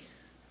money.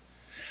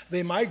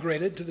 They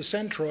migrated to the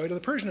centroid of the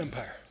Persian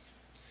Empire.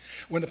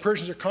 When the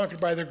Persians are conquered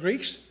by the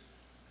Greeks,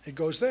 it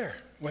goes there.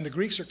 When the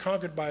Greeks are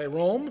conquered by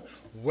Rome,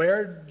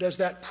 where does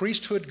that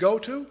priesthood go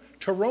to?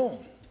 To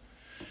Rome.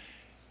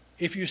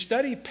 If you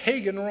study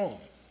pagan Rome,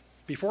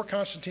 before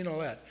Constantine and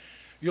all that,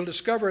 you'll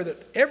discover that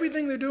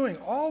everything they're doing,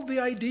 all the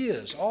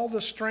ideas, all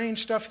the strange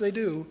stuff they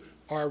do,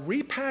 are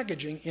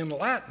repackaging in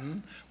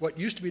Latin what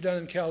used to be done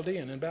in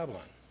Chaldean in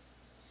Babylon.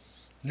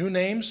 New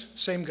names,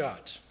 same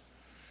gods.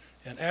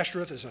 And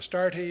Ashtoreth is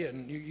Astarte,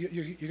 and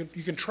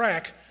you can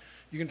track,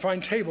 you can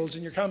find tables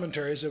in your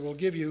commentaries that will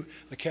give you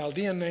the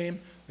Chaldean name,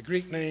 the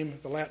Greek name,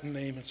 the Latin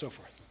name, and so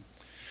forth.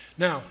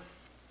 Now,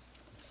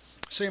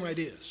 same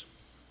ideas.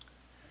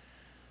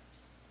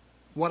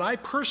 What I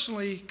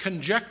personally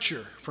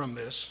conjecture from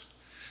this,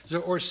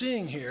 what we're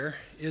seeing here,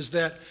 is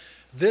that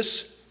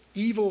this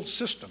evil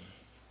system,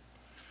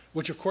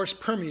 which of course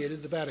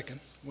permeated the Vatican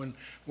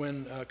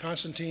when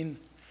Constantine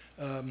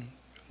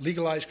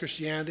legalized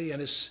Christianity,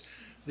 and is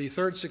the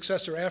third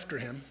successor after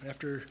him,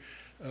 after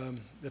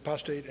the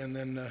apostate, and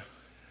then,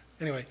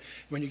 anyway,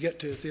 when you get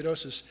to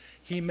Theodosius,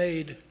 he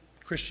made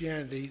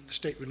Christianity the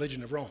state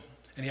religion of Rome,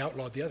 and he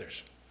outlawed the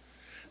others.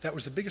 That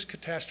was the biggest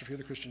catastrophe of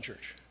the Christian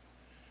church,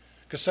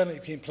 because suddenly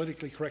it became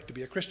politically correct to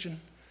be a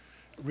Christian.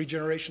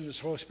 Regeneration, this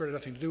Holy Spirit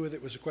had nothing to do with it.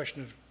 It was a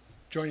question of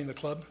joining the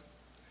club.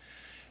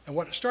 And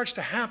what starts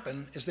to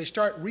happen is they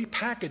start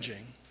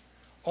repackaging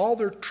all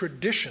their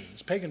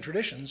traditions, pagan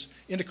traditions,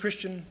 into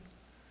Christian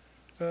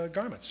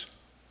garments.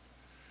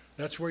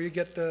 That's where you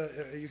get,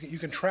 you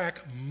can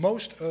track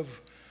most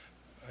of,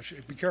 I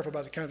should be careful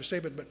about the kind of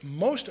statement, but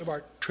most of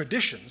our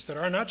traditions that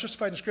are not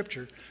justified in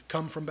Scripture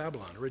come from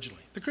Babylon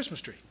originally. The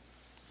Christmas tree.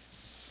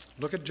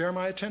 Look at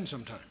Jeremiah 10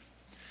 sometime.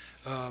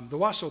 The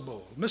wassail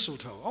bowl,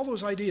 mistletoe, all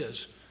those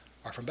ideas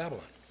are from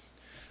Babylon.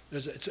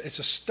 It's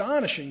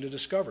astonishing to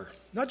discover,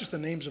 not just the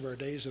names of our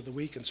days of the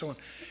week and so on.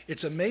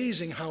 It's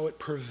amazing how it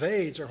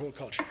pervades our whole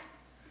culture.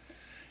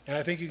 And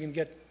I think you can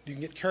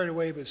get carried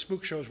away with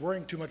spook shows,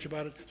 worrying too much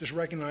about it. Just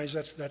recognize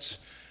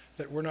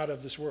that we're not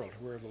of this world,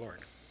 we're of the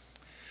Lord.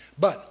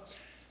 But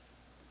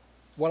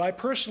what I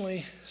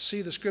personally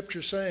see the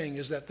Scripture saying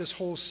is that this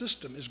whole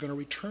system is going to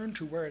return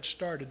to where it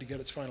started to get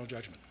its final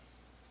judgment.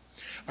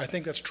 I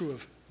think that's true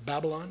of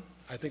Babylon.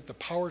 I think the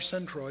power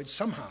centroid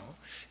somehow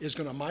is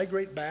going to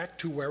migrate back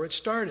to where it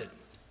started.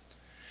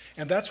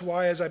 And that's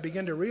why, as I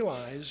begin to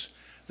realize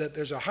that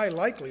there's a high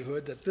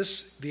likelihood that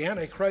the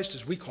Antichrist,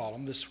 as we call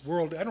him, this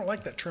world, I don't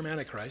like that term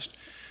Antichrist.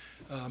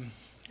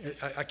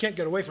 I can't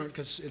get away from it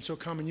because it's so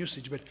common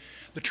usage, but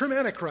the term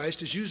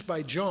Antichrist is used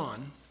by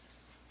John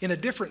in a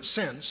different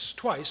sense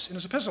twice in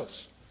his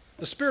epistles.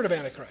 The spirit of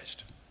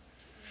Antichrist.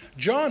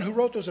 John, who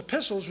wrote those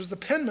epistles, was the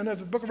penman of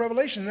the book of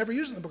Revelation, never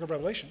used in the book of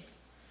Revelation.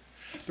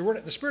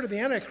 The spirit of the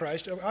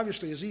Antichrist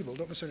obviously is evil,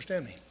 don't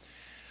misunderstand me.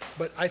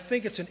 But I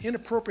think it's an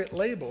inappropriate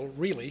label,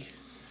 really,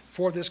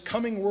 for this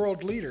coming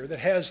world leader that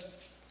has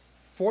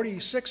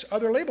 46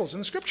 other labels in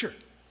the Scripture.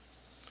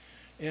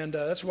 And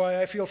that's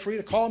why I feel free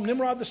to call him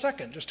Nimrod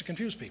II, just to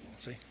confuse people,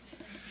 see.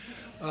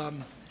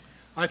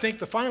 I think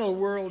the final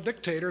world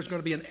dictator is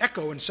going to be an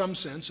echo, in some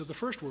sense, of the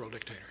first world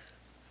dictator.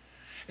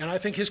 And I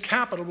think his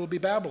capital will be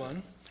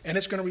Babylon, and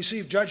it's going to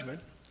receive judgment.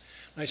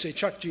 And I say,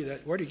 Chuck, gee,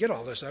 where do you get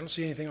all this? I don't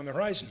see anything on the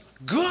horizon.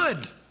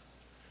 Good!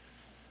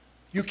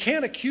 You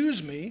can't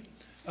accuse me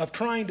of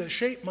trying to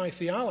shape my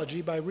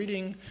theology by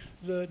reading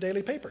the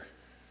daily paper,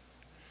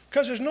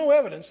 because there's no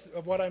evidence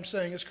of what I'm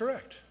saying is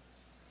correct.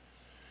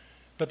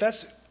 But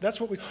that's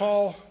what we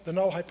call the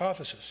null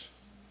hypothesis.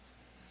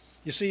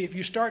 You see, if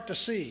you start to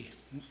see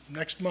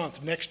next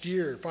month, next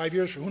year, 5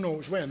 years from who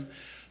knows when,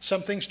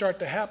 some things start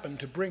to happen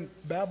to bring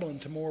Babylon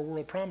to more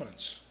world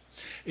prominence.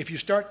 If you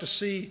start to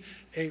see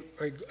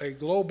a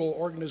global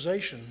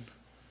organization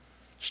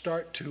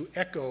start to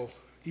echo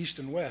East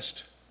and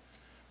West,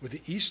 with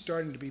the East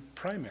starting to be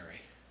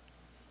primary.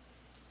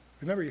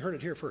 Remember, you heard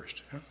it here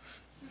first. Huh?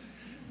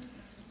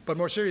 But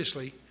more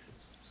seriously,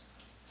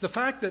 the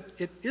fact that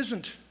it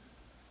isn't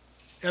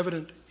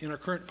evident in our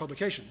current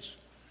publications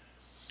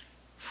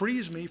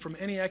frees me from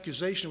any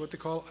accusation of what they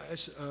call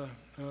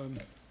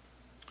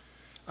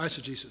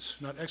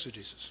eisegesis, not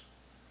exegesis.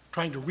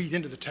 Trying to read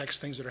into the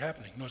text things that are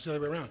happening. No, it's the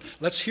other way around.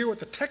 Let's hear what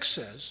the text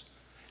says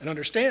and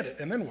understand it,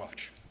 and then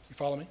watch. You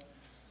follow me?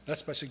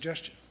 That's my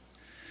suggestion.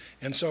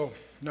 And so,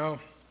 now,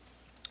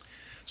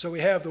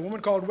 we have the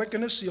woman called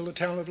wickedness, sealed a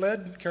talent of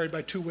lead, carried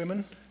by two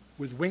women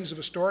with wings of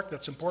a stork,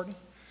 that's important,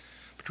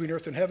 between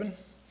earth and heaven,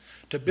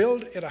 to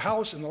build it a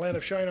house in the land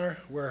of Shinar,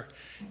 where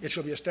it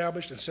shall be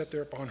established and set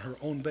there upon her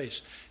own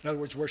base. In other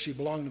words, where she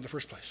belonged in the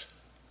first place.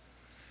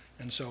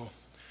 And so,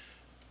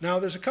 now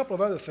there's a couple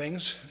of other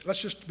things.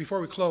 Let's just,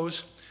 before we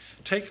close,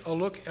 take a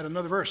look at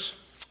another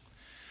verse.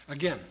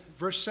 Again,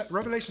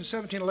 Revelation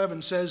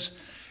 17:11 says,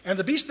 "And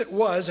the beast that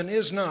was and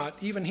is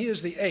not, even he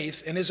is the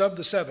eighth, and is of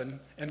the seven,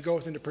 and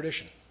goeth into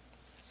perdition."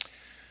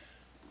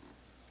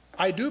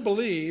 I do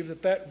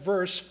believe that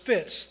verse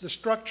fits the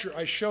structure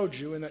I showed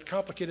you in that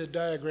complicated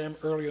diagram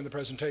earlier in the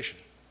presentation.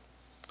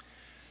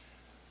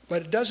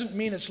 But it doesn't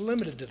mean it's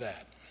limited to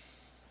that.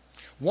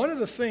 One of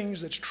the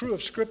things that's true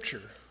of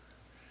Scripture,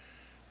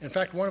 in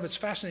fact, one of its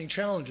fascinating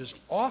challenges,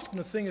 often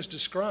a thing is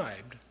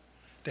described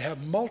to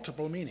have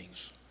multiple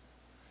meanings.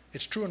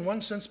 It's true in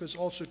one sense, but it's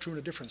also true in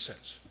a different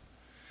sense.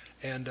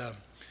 And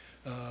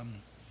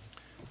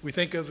We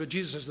think of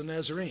Jesus as the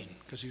Nazarene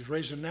because he was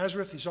raised in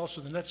Nazareth. He's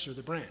also the netzer,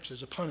 the branch.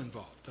 There's a pun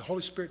involved. The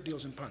Holy Spirit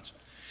deals in puns.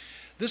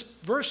 This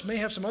verse may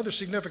have some other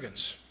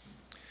significance.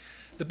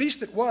 The beast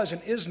that was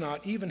and is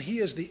not, even he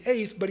is the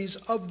eighth, but he's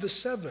of the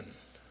seven.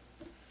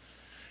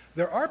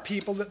 There are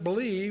people that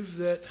believe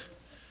that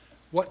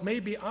what may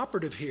be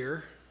operative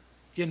here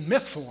in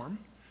myth form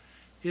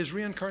is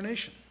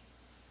reincarnation.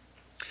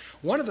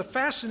 One of the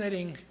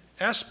fascinating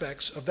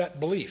aspects of that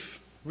belief,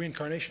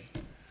 reincarnation,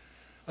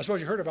 I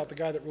suppose you heard about the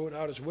guy that wrote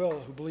out his will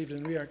who believed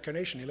in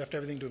reincarnation. He left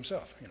everything to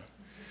himself, you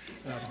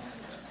know.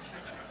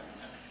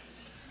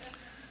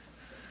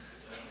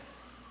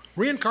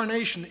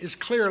 Reincarnation is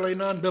clearly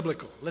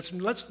non-biblical.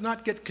 Let's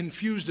not get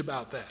confused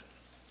about that.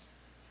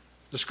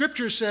 The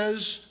scripture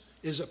says,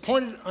 is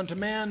appointed unto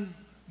man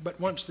but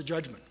once the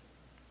judgment.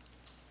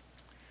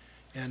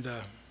 And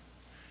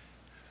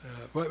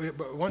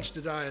but once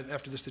to die and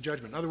after this the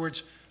judgment. In other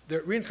words,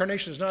 the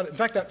reincarnation is not, in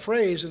fact, that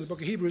phrase in the book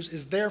of Hebrews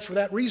is there for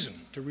that reason,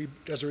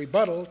 as a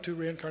rebuttal to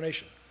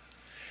reincarnation.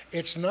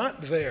 It's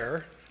not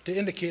there to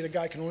indicate a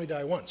guy can only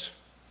die once.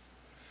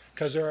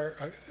 Because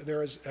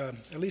there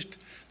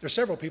are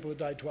several people that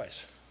died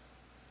twice.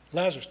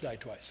 Lazarus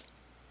died twice.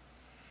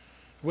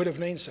 The widow of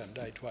Nain's son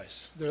died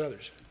twice. There are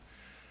others.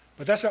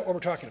 But that's not what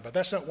we're talking about.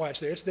 That's not why it's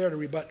there. It's there to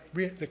rebut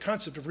the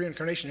concept of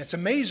reincarnation. It's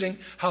amazing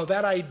how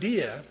that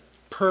idea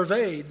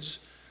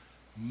pervades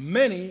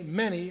many,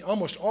 many,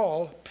 almost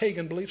all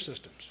pagan belief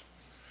systems.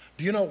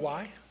 Do you know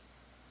why?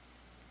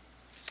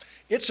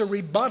 It's a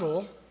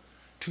rebuttal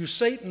to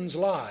Satan's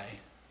lie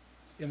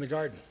in the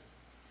garden.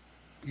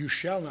 You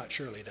shall not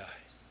surely die.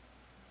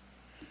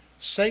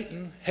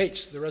 Satan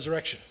hates the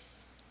resurrection.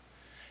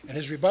 And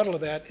his rebuttal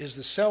of that is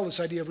to sell this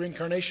idea of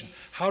reincarnation.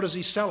 How does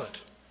he sell it?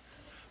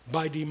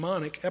 By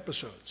demonic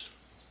episodes.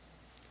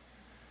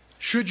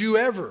 Should you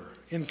ever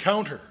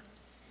encounter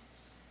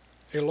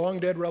a long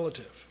dead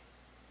relative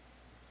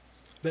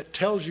that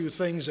tells you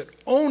things that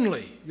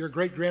only your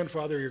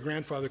great-grandfather or your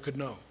grandfather could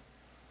know,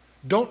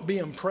 don't be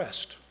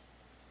impressed,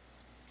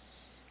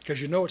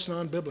 because you know it's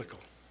non-biblical.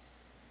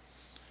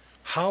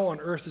 How on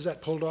earth is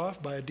that pulled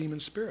off? By a demon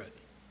spirit.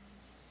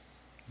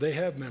 They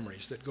have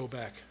memories that go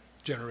back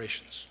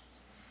generations.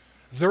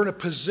 They're in a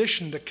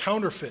position to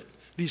counterfeit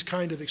these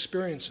kind of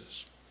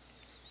experiences.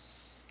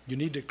 You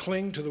need to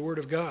cling to the Word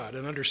of God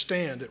and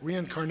understand that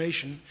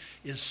reincarnation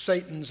is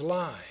Satan's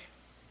lie.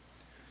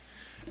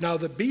 Now,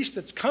 the beast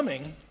that's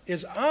coming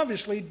is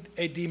obviously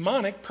a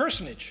demonic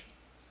personage.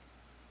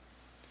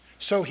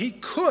 So he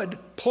could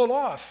pull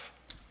off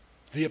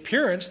the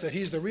appearance that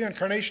he's the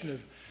reincarnation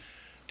of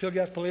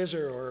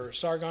Tilgath-Pileser or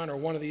Sargon or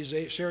one of these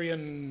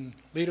Syrian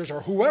leaders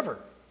or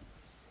whoever,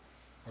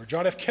 or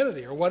John F.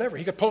 Kennedy or whatever.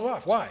 He could pull it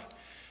off. Why?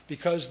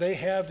 Because they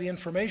have the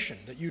information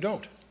that you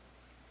don't,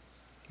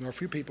 nor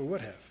few people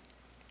would have.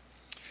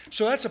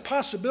 So that's a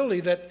possibility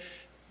that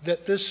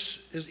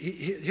this is,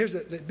 here's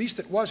the beast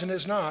that was and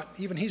is not,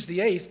 even he's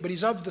the eighth, but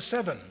he's of the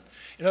seven.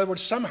 In other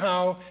words,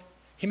 somehow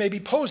he may be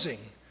posing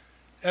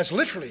as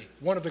literally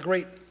one of the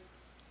great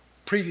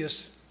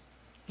previous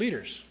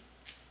leaders.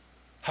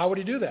 How would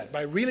he do that?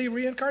 By really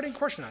reincarnating? Of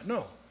course not,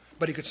 no.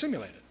 But he could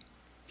simulate it.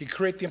 He could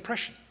create the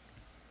impression.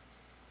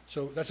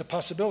 So that's a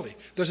possibility.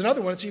 There's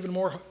another one that's even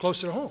more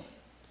closer to home.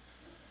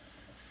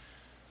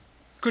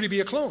 Could he be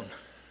a clone?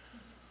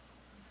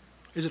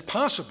 Is it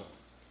possible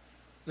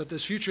that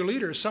this future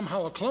leader is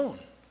somehow a clone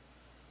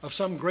of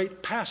some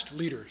great past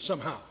leader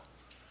somehow?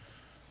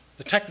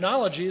 The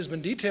technology has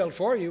been detailed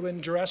for you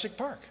in Jurassic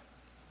Park.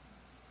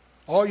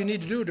 All you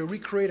need to do to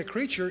recreate a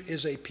creature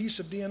is a piece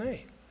of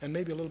DNA and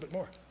maybe a little bit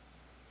more.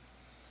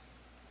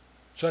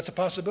 So that's a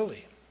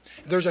possibility.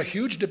 There's a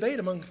huge debate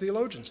among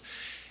theologians.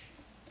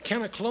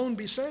 Can a clone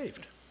be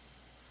saved?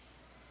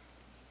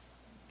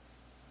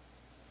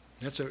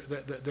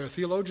 Their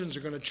theologians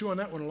are going to chew on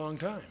that one a long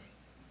time.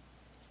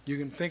 You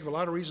can think of a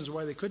lot of reasons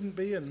why they couldn't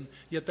be, and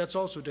yet that's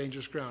also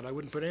dangerous ground. I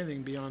wouldn't put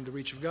anything beyond the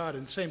reach of God.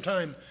 And at the same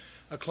time,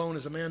 a clone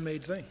is a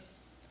man-made thing.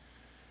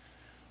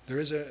 There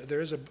is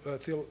a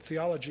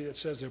theology that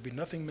says there'll be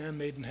nothing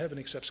man-made in heaven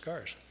except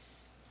scars.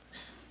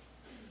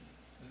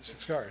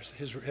 Scars,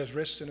 his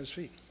wrists and his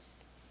feet.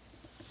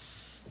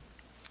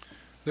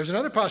 There's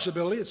another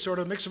possibility. It's sort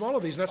of a mix of all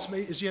of these.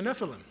 Is he a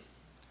Nephilim?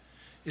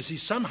 Is he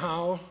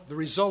somehow the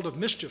result of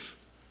mischief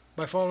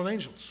by fallen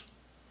angels?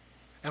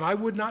 And I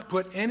would not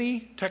put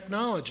any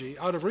technology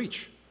out of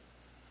reach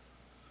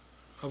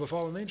of a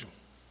fallen angel.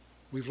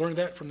 We've learned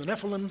that from the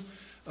Nephilim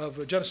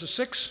of Genesis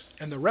 6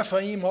 and the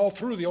Rephaim all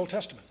through the Old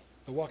Testament,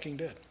 the walking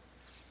dead.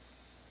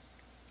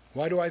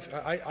 Why do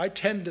I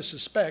tend to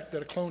suspect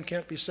that a clone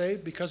can't be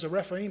saved? Because a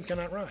Rephaim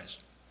cannot rise.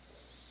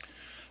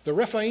 The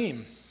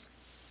Rephaim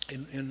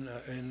in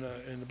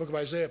the book of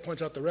Isaiah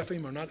points out the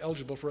Rephaim are not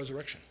eligible for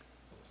resurrection.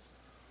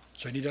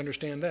 So you need to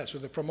understand that. So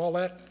from all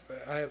that,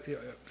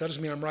 that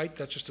doesn't mean I'm right.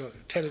 That's just a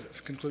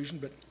tentative conclusion,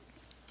 but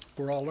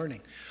we're all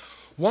learning.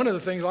 One of the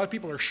things, a lot of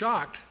people are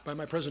shocked by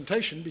my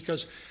presentation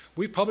because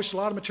we've published a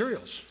lot of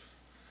materials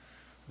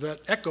that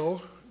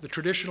echo the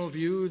traditional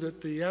view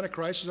that the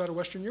Antichrist is out of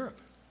Western Europe.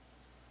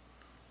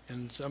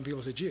 And some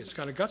people say, gee, it's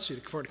kind of gutsy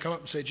to come up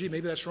and say, gee,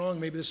 maybe that's wrong,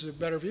 maybe this is a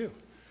better view.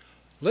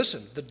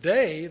 Listen, the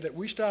day that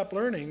we stop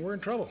learning, we're in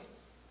trouble.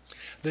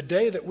 The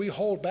day that we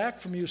hold back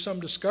from you some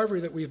discovery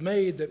that we've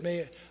made that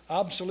may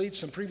obsolete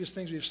some previous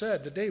things we've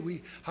said, the day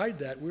we hide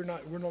that, we're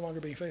no longer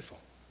being faithful.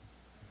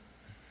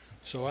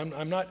 So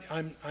I'm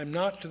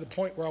not to the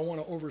point where I want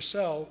to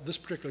oversell this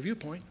particular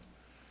viewpoint.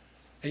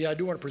 And yet I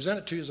do want to present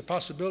it to you as a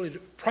possibility,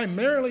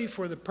 primarily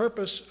for the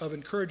purpose of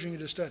encouraging you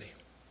to study.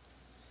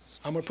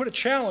 I'm going to put a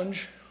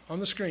challenge on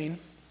the screen,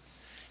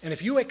 and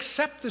if you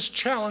accept this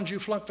challenge, you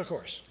flunk the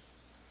course.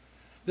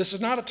 This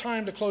is not a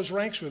time to close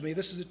ranks with me.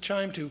 This is a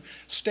time to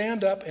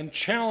stand up and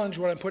challenge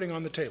what I'm putting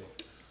on the table.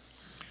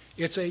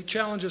 It's a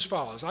challenge as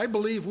follows. I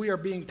believe we are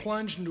being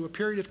plunged into a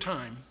period of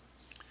time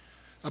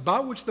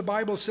about which the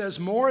Bible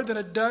says more than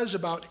it does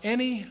about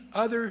any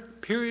other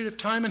period of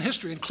time in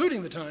history,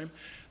 including the time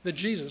that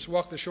Jesus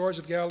walked the shores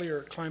of Galilee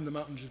or climbed the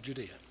mountains of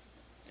Judea.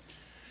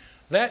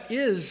 That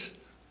is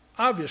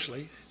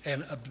obviously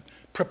a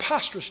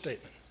preposterous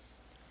statement.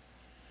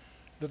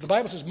 That the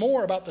Bible says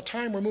more about the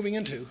time we're moving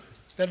into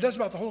than it does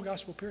about the whole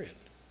gospel period.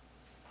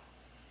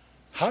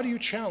 How do you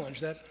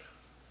challenge that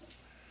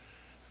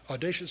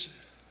audacious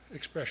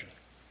expression?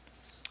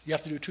 You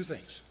have to do two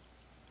things.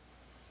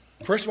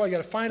 First of all, you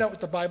got to find out what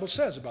the Bible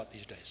says about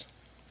these days.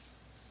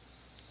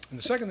 And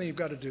the second thing you've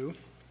got to do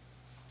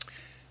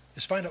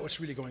is find out what's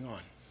really going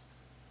on.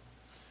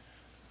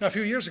 Now, a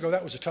few years ago,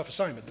 that was a tough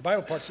assignment. The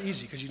Bible part's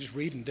easy because you just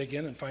read and dig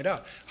in and find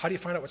out. How do you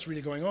find out what's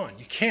really going on?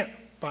 You can't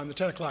on the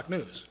 10 o'clock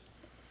news.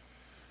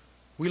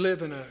 We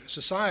live in a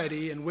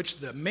society in which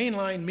the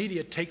mainline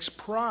media takes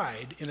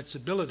pride in its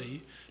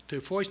ability to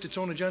foist its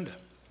own agenda,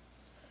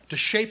 to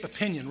shape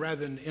opinion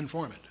rather than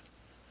inform it.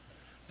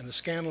 And the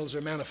scandals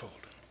are manifold.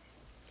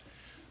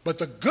 But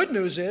the good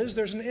news is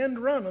there's an end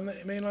run on the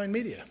mainline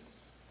media.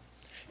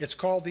 It's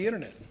called the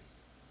internet.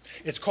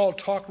 It's called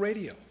talk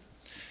radio.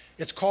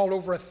 It's called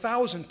over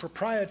 1,000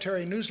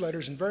 proprietary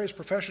newsletters in various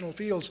professional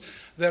fields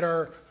that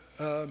are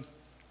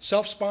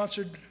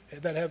self-sponsored,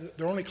 that have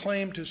their only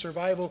claim to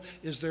survival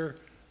is their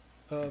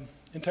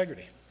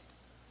integrity.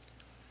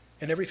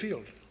 In every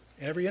field,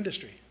 in every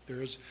industry,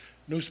 there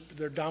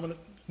are dominant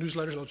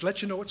newsletters that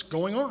let you know what's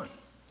going on.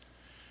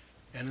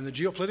 And in the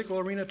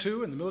geopolitical arena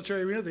too, in the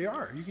military arena, they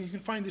are. You can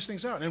find these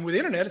things out. And with the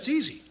internet, it's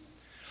easy.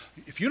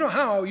 If you know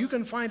how, you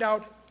can find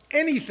out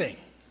anything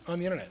on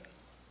the internet.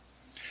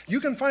 You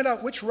can find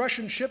out which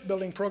Russian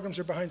shipbuilding programs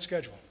are behind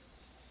schedule.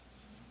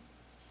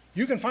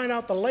 You can find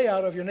out the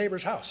layout of your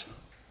neighbor's house,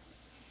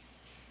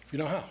 if you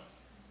know how.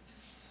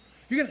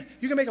 You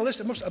can make a list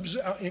of most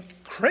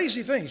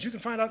crazy things. You can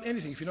find out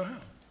anything if you know how.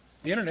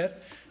 The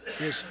internet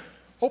is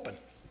open,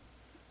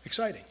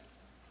 exciting.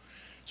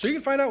 So you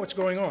can find out what's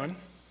going on.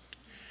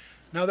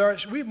 Now,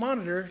 we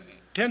monitor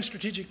 10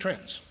 strategic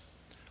trends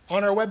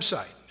on our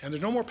website. And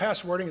there's no more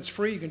passwording. It's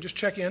free. You can just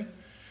check in.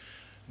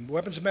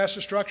 Weapons of mass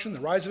destruction, the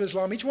rise of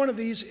Islam. Each one of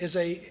these is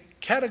a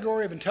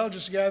category of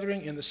intelligence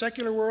gathering in the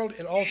secular world.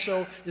 It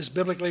also is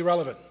biblically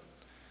relevant.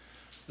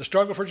 The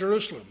struggle for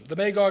Jerusalem, the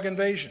Magog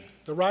invasion,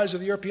 the rise of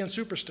the European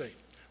superstate,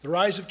 the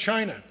rise of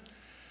China,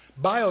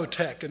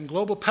 biotech and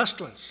global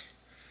pestilence,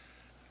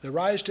 the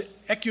rise to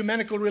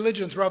ecumenical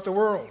religion throughout the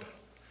world,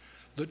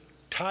 the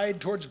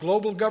tide towards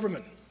global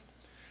government,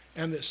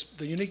 and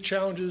the unique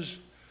challenges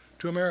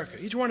to America.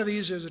 Each one of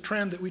these is a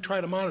trend that we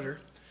try to monitor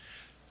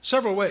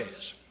several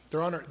ways.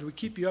 We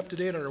keep you up to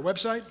date on our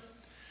website.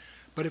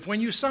 But if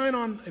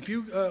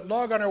you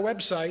log on our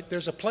website,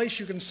 there's a place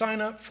you can sign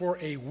up for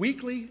a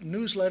weekly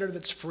newsletter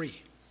that's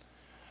free.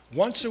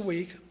 Once a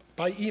week,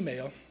 by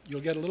email, you'll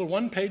get a little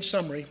one-page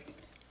summary,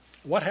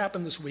 what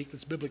happened this week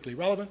that's biblically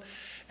relevant,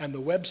 and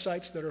the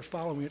websites that are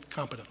following it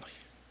competently.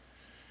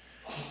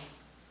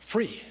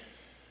 Free.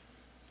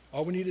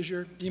 All we need is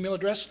your email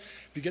address.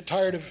 If you get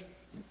tired of,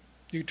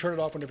 you can turn it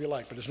off whenever you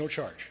like, but there's no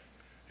charge.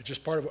 It's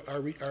just part of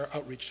our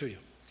outreach to you.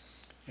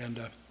 And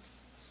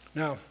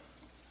now,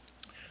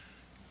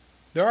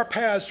 there are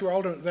paths to our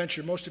ultimate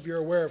venture. Most of you are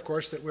aware, of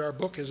course, that our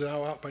book is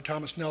now out by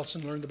Thomas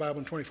Nelson, Learn the Bible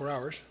in 24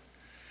 Hours.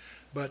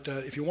 But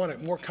if you want a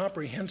more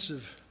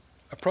comprehensive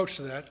approach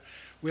to that,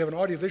 we have an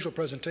audiovisual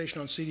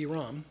presentation on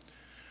CD-ROM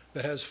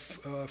that has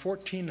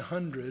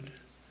 1,400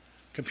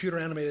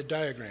 computer-animated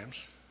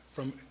diagrams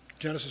from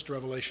Genesis to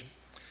Revelation.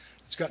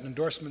 It's gotten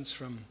endorsements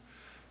from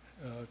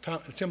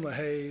Tim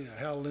LaHaye,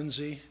 Hal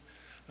Lindsey,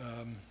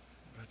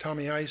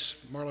 Tommy Ice,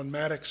 Marlon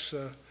Maddox,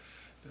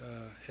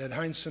 Ed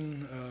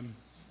Heinzen.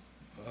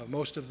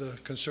 Most of the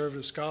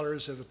conservative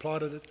scholars have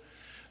applauded it.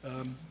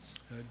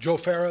 Joe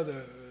Farah,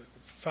 the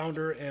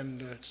founder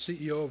and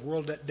CEO of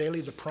World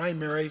Daily, the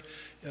primary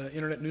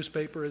internet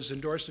newspaper, has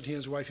endorsed it. He and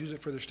his wife use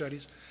it for their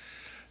studies.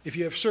 If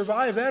you have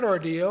survived that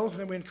ordeal,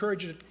 then we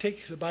encourage you to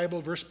take the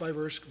Bible verse by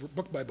verse,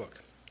 book by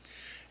book.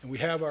 And we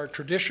have our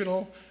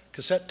traditional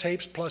cassette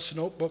tapes plus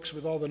notebooks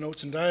with all the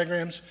notes and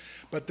diagrams,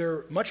 but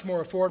they're much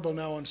more affordable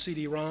now on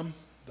CD-ROM.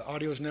 The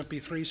audio is an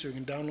MP3, so you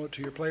can download it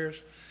to your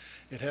players.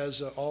 It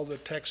has all the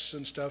texts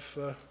and stuff,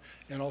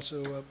 and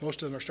also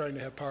most of them are starting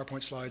to have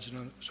PowerPoint slides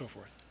and so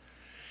forth.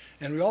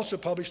 And we also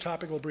publish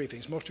topical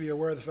briefings. Most of you are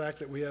aware of the fact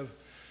that we have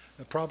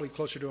probably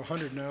closer to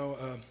 100 now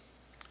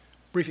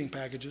briefing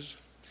packages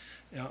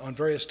on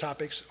various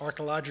topics,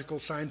 archaeological,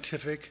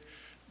 scientific,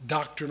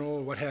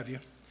 doctrinal, what have you.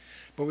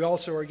 But we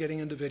also are getting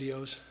into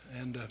videos,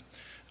 and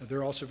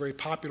they're also very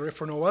popular. If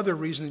for no other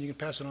reason, you can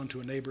pass it on to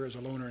a neighbor as a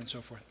loaner and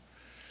so forth.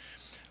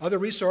 Other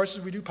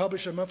resources, we do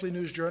publish a monthly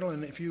news journal,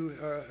 and if you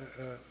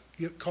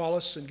call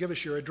us and give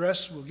us your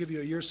address, we'll give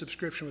you a year's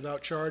subscription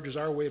without charge as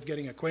our way of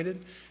getting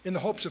acquainted, in the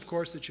hopes, of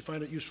course, that you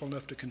find it useful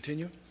enough to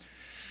continue.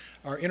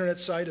 Our internet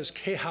site is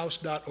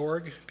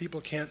khouse.org. People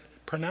can't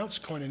pronounce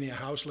Koinonia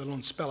House, let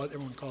alone spell it.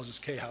 Everyone calls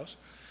it Khouse.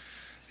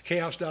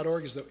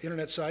 Khouse.org is the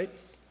internet site.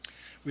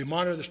 We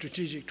monitor the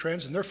strategic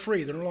trends, and they're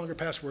free. They're no longer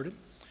passworded.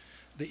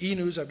 The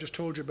e-news I've just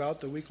told you about,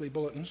 the weekly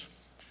bulletins.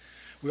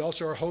 We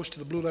also are host to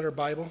the Blue Letter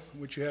Bible,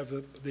 which you have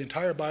the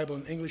entire Bible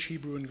in English,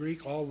 Hebrew, and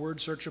Greek, all word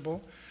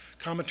searchable.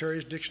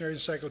 Commentaries,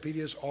 dictionaries,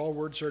 encyclopedias, all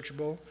word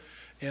searchable,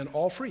 and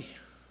all free.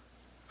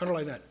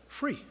 Underline that,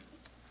 free.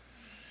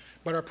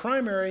 But our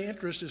primary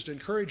interest is to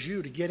encourage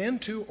you to get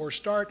into or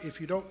start,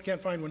 if you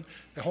can't find one,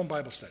 a home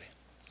Bible study.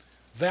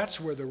 That's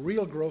where the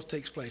real growth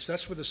takes place.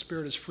 That's where the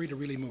Spirit is free to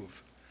really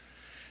move.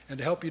 And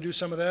to help you do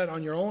some of that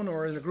on your own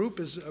or in a group,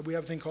 we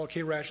have a thing called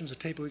K-Rations, a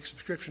tape-a-week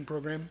subscription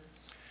program.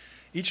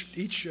 Each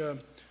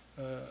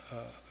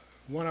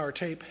 1-hour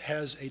tape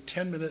has a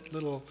 10-minute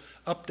little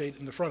update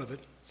in the front of it,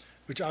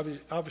 which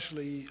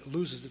obviously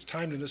loses its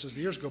timeliness as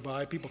the years go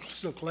by. People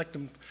still collect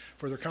them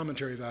for their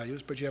commentary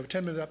values, but you have a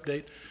 10-minute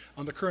update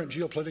on the current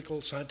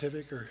geopolitical,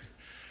 scientific, or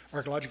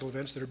archaeological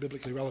events that are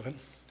biblically relevant.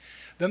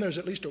 Then there's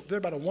they're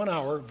about a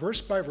 1-hour,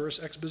 verse-by-verse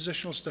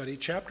expositional study,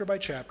 chapter by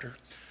chapter,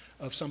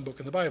 of some book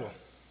in the Bible.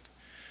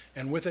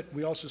 And with it,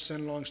 we also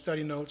send along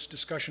study notes,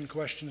 discussion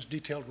questions,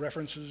 detailed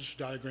references,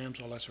 diagrams,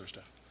 all that sort of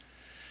stuff.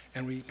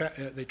 And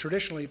they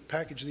traditionally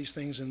package these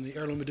things in the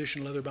heirloom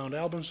edition leather-bound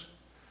albums,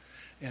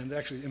 and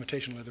actually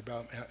imitation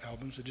leather-bound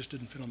albums. It just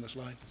didn't fit on the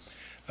slide.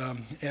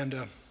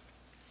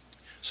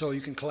 So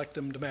you can collect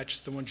them to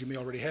match the ones you may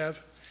already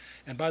have.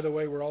 And by the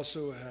way, we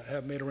also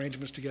have made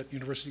arrangements to get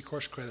university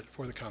course credit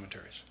for the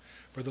commentaries,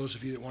 for those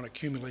of you that want to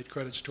accumulate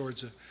credits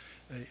towards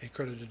a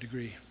credited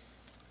degree.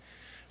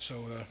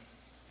 So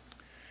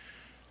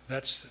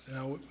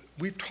now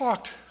we've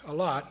talked a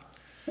lot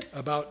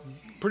about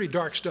pretty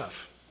dark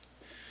stuff.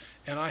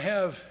 And I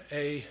have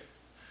a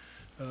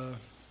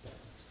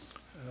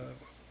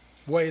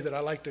way that I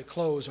like to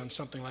close on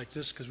something like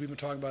this, because we've been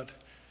talking about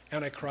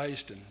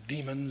Antichrist and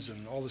demons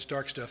and all this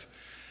dark stuff.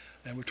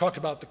 And we've talked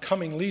about the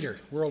coming leader,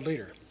 world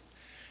leader.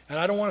 And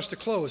I don't want us to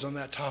close on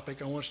that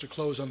topic. I want us to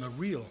close on the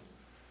real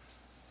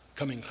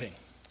coming king.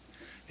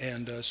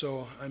 And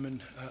so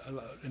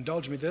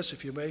indulge me this,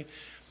 if you may.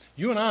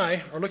 You and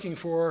I are looking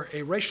for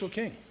a racial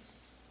king,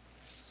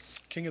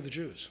 king of the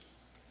Jews.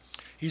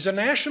 He's a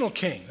national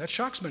king. That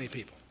shocks many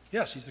people.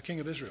 Yes, he's the king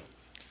of Israel.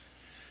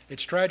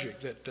 It's tragic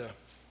that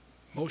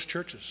most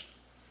churches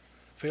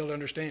fail to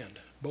understand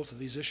both of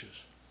these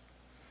issues.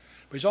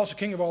 But he's also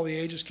king of all the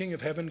ages, king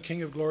of heaven,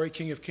 king of glory,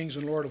 king of kings,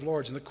 and Lord of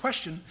lords. And the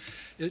question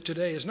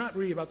today is not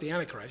really about the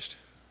Antichrist.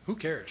 Who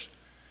cares?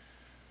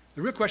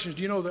 The real question is,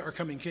 do you know our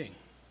coming king?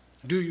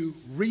 Do you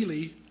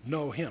really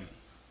know him?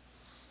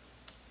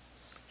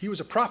 He was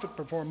a prophet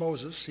before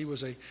Moses. He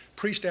was a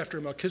priest after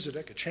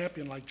Melchizedek, a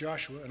champion like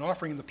Joshua, an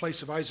offering in the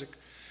place of Isaac,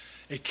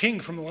 a king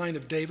from the line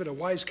of David, a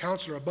wise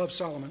counselor above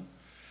Solomon,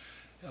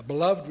 a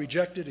beloved,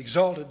 rejected,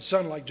 exalted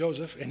son like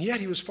Joseph, and yet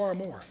he was far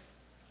more.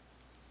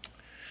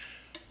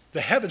 The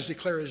heavens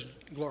declare his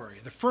glory.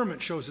 The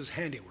firmament shows his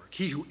handiwork.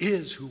 He who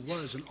is, who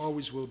was, and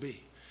always will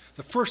be.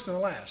 The first and the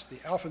last,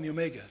 the Alpha and the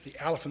Omega, the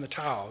Aleph and the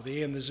Tau,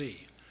 the A and the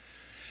Z.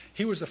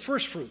 He was the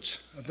first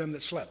fruits of them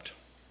that slept.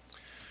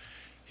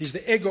 He's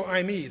the Ego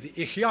Eimi, the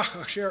Ihyach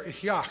Asher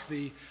Ihyach,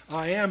 the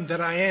I am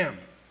that I am.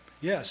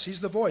 Yes,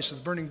 he's the voice of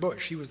the burning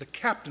bush. He was the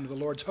captain of the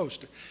Lord's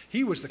host.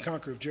 He was the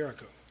conqueror of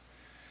Jericho.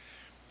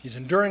 He's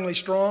enduringly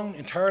strong,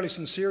 entirely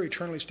sincere,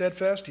 eternally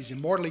steadfast. He's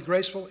immortally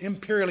graceful,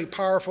 imperially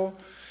powerful,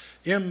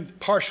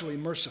 impartially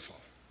merciful.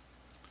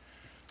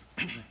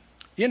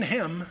 In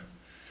him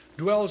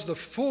dwells the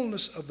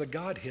fullness of the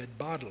Godhead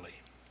bodily,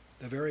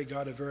 the very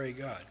God of very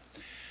God.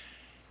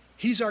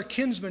 He's our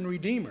kinsman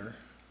redeemer,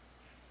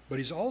 but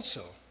he's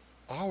also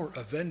our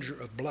avenger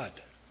of blood.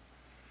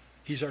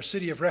 He's our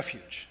city of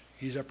refuge.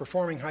 He's our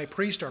performing high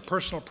priest, our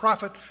personal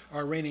prophet,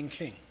 our reigning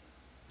king.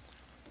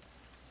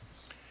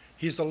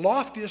 He's the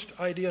loftiest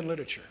idea in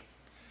literature.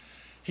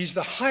 He's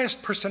the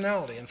highest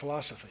personality in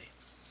philosophy.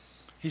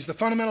 He's the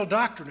fundamental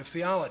doctrine of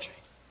theology.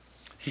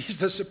 He's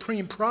the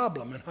supreme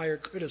problem in higher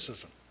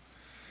criticism.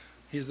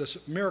 He's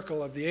the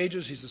miracle of the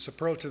ages. He's the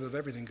superlative of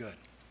everything good.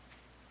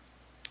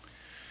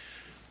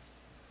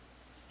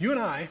 You and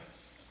I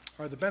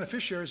are the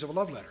beneficiaries of a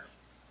love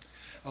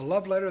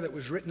letter that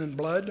was written in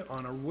blood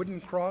on a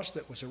wooden cross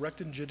that was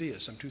erected in Judea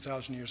some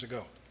 2,000 years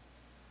ago.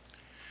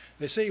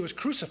 They say he was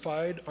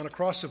crucified on a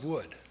cross of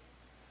wood,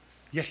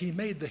 yet he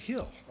made the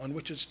hill on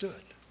which it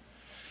stood.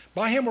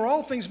 By him were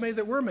all things made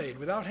that were made.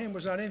 Without him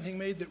was not anything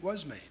made that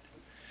was made.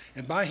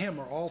 And by him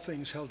are all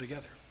things held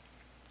together.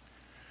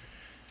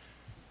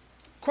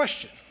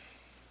 Question: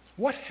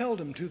 what held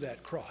him to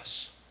that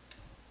cross?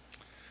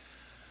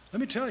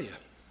 Let me tell you,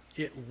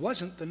 it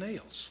wasn't the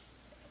nails.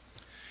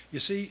 You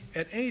see,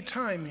 at any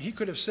time he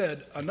could have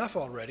said, enough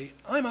already,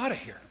 I'm out of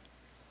here.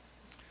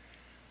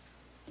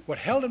 What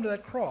held him to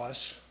that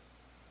cross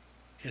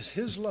is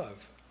his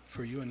love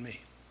for you and me.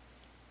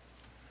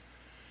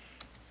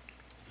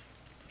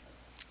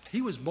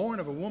 He was born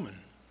of a woman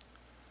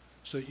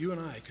so that you and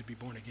I could be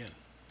born again.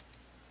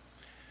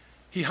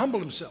 He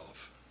humbled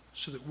himself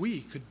so that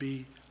we could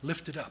be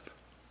lifted up.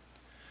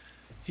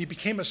 He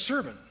became a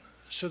servant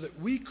so that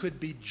we could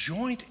be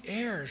joint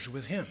heirs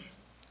with him.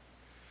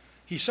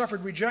 He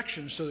suffered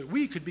rejection so that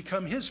we could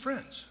become his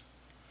friends.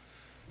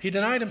 He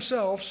denied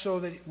himself so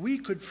that we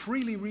could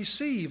freely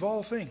receive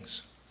all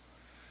things.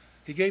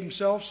 He gave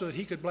himself so that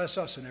he could bless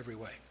us in every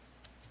way.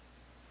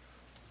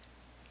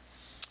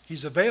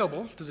 He's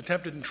available to the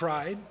tempted and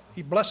tried.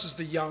 He blesses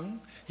the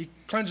young. He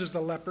cleanses the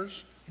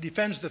lepers. He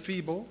defends the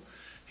feeble.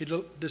 He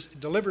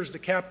delivers the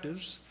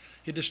captives.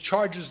 He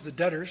discharges the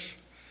debtors.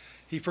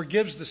 He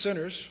forgives the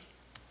sinners.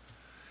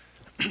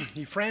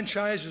 He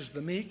franchises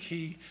the meek.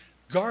 He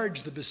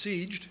guards the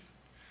besieged.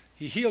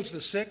 He heals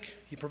the sick.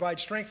 He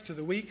provides strength to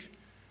the weak.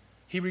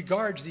 He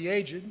regards the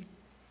aged.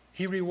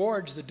 He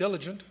rewards the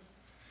diligent.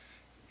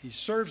 He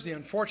serves the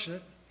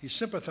unfortunate. He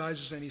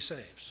sympathizes and he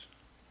saves.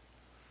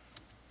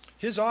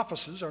 His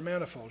offices are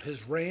manifold.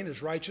 His reign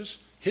is righteous.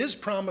 His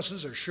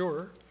promises are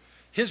sure.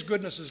 His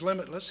goodness is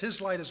limitless.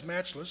 His light is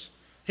matchless.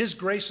 His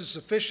grace is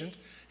sufficient.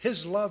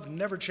 His love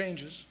never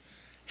changes.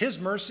 His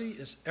mercy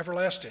is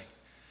everlasting.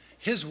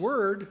 His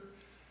word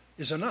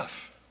is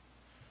enough.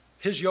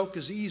 His yoke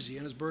is easy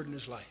and his burden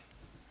is light.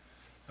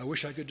 I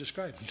wish I could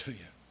describe him to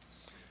you.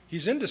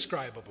 He's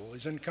indescribable.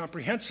 He's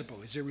incomprehensible.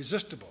 He's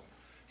irresistible.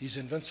 He's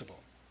invincible.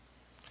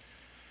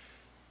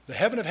 The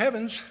heaven of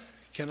heavens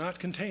cannot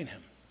contain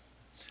him.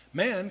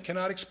 Man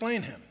cannot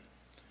explain him.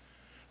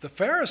 The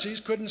Pharisees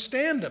couldn't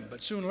stand him,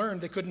 but soon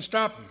learned they couldn't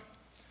stop him.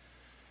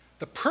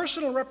 The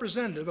personal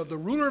representative of the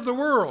ruler of the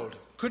world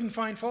couldn't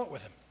find fault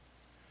with him.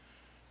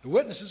 The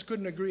witnesses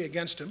couldn't agree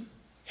against him.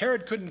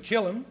 Herod couldn't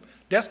kill him.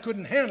 Death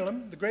couldn't handle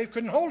him. The grave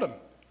couldn't hold him.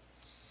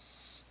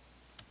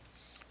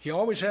 He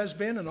always has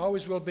been and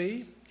always will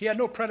be. He had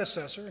no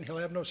predecessor and he'll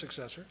have no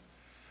successor.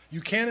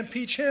 You can't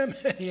impeach him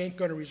and he ain't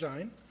going to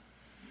resign.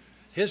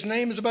 His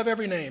name is above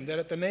every name, that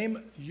at the name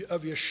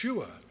of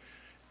Yeshua,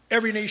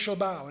 every knee shall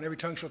bow and every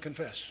tongue shall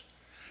confess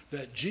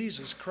that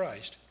Jesus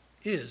Christ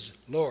is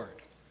Lord.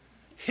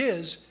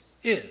 His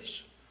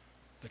is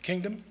the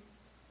kingdom,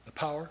 the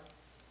power,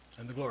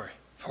 and the glory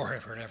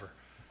forever and ever.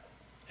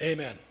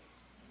 Amen.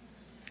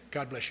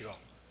 God bless you all.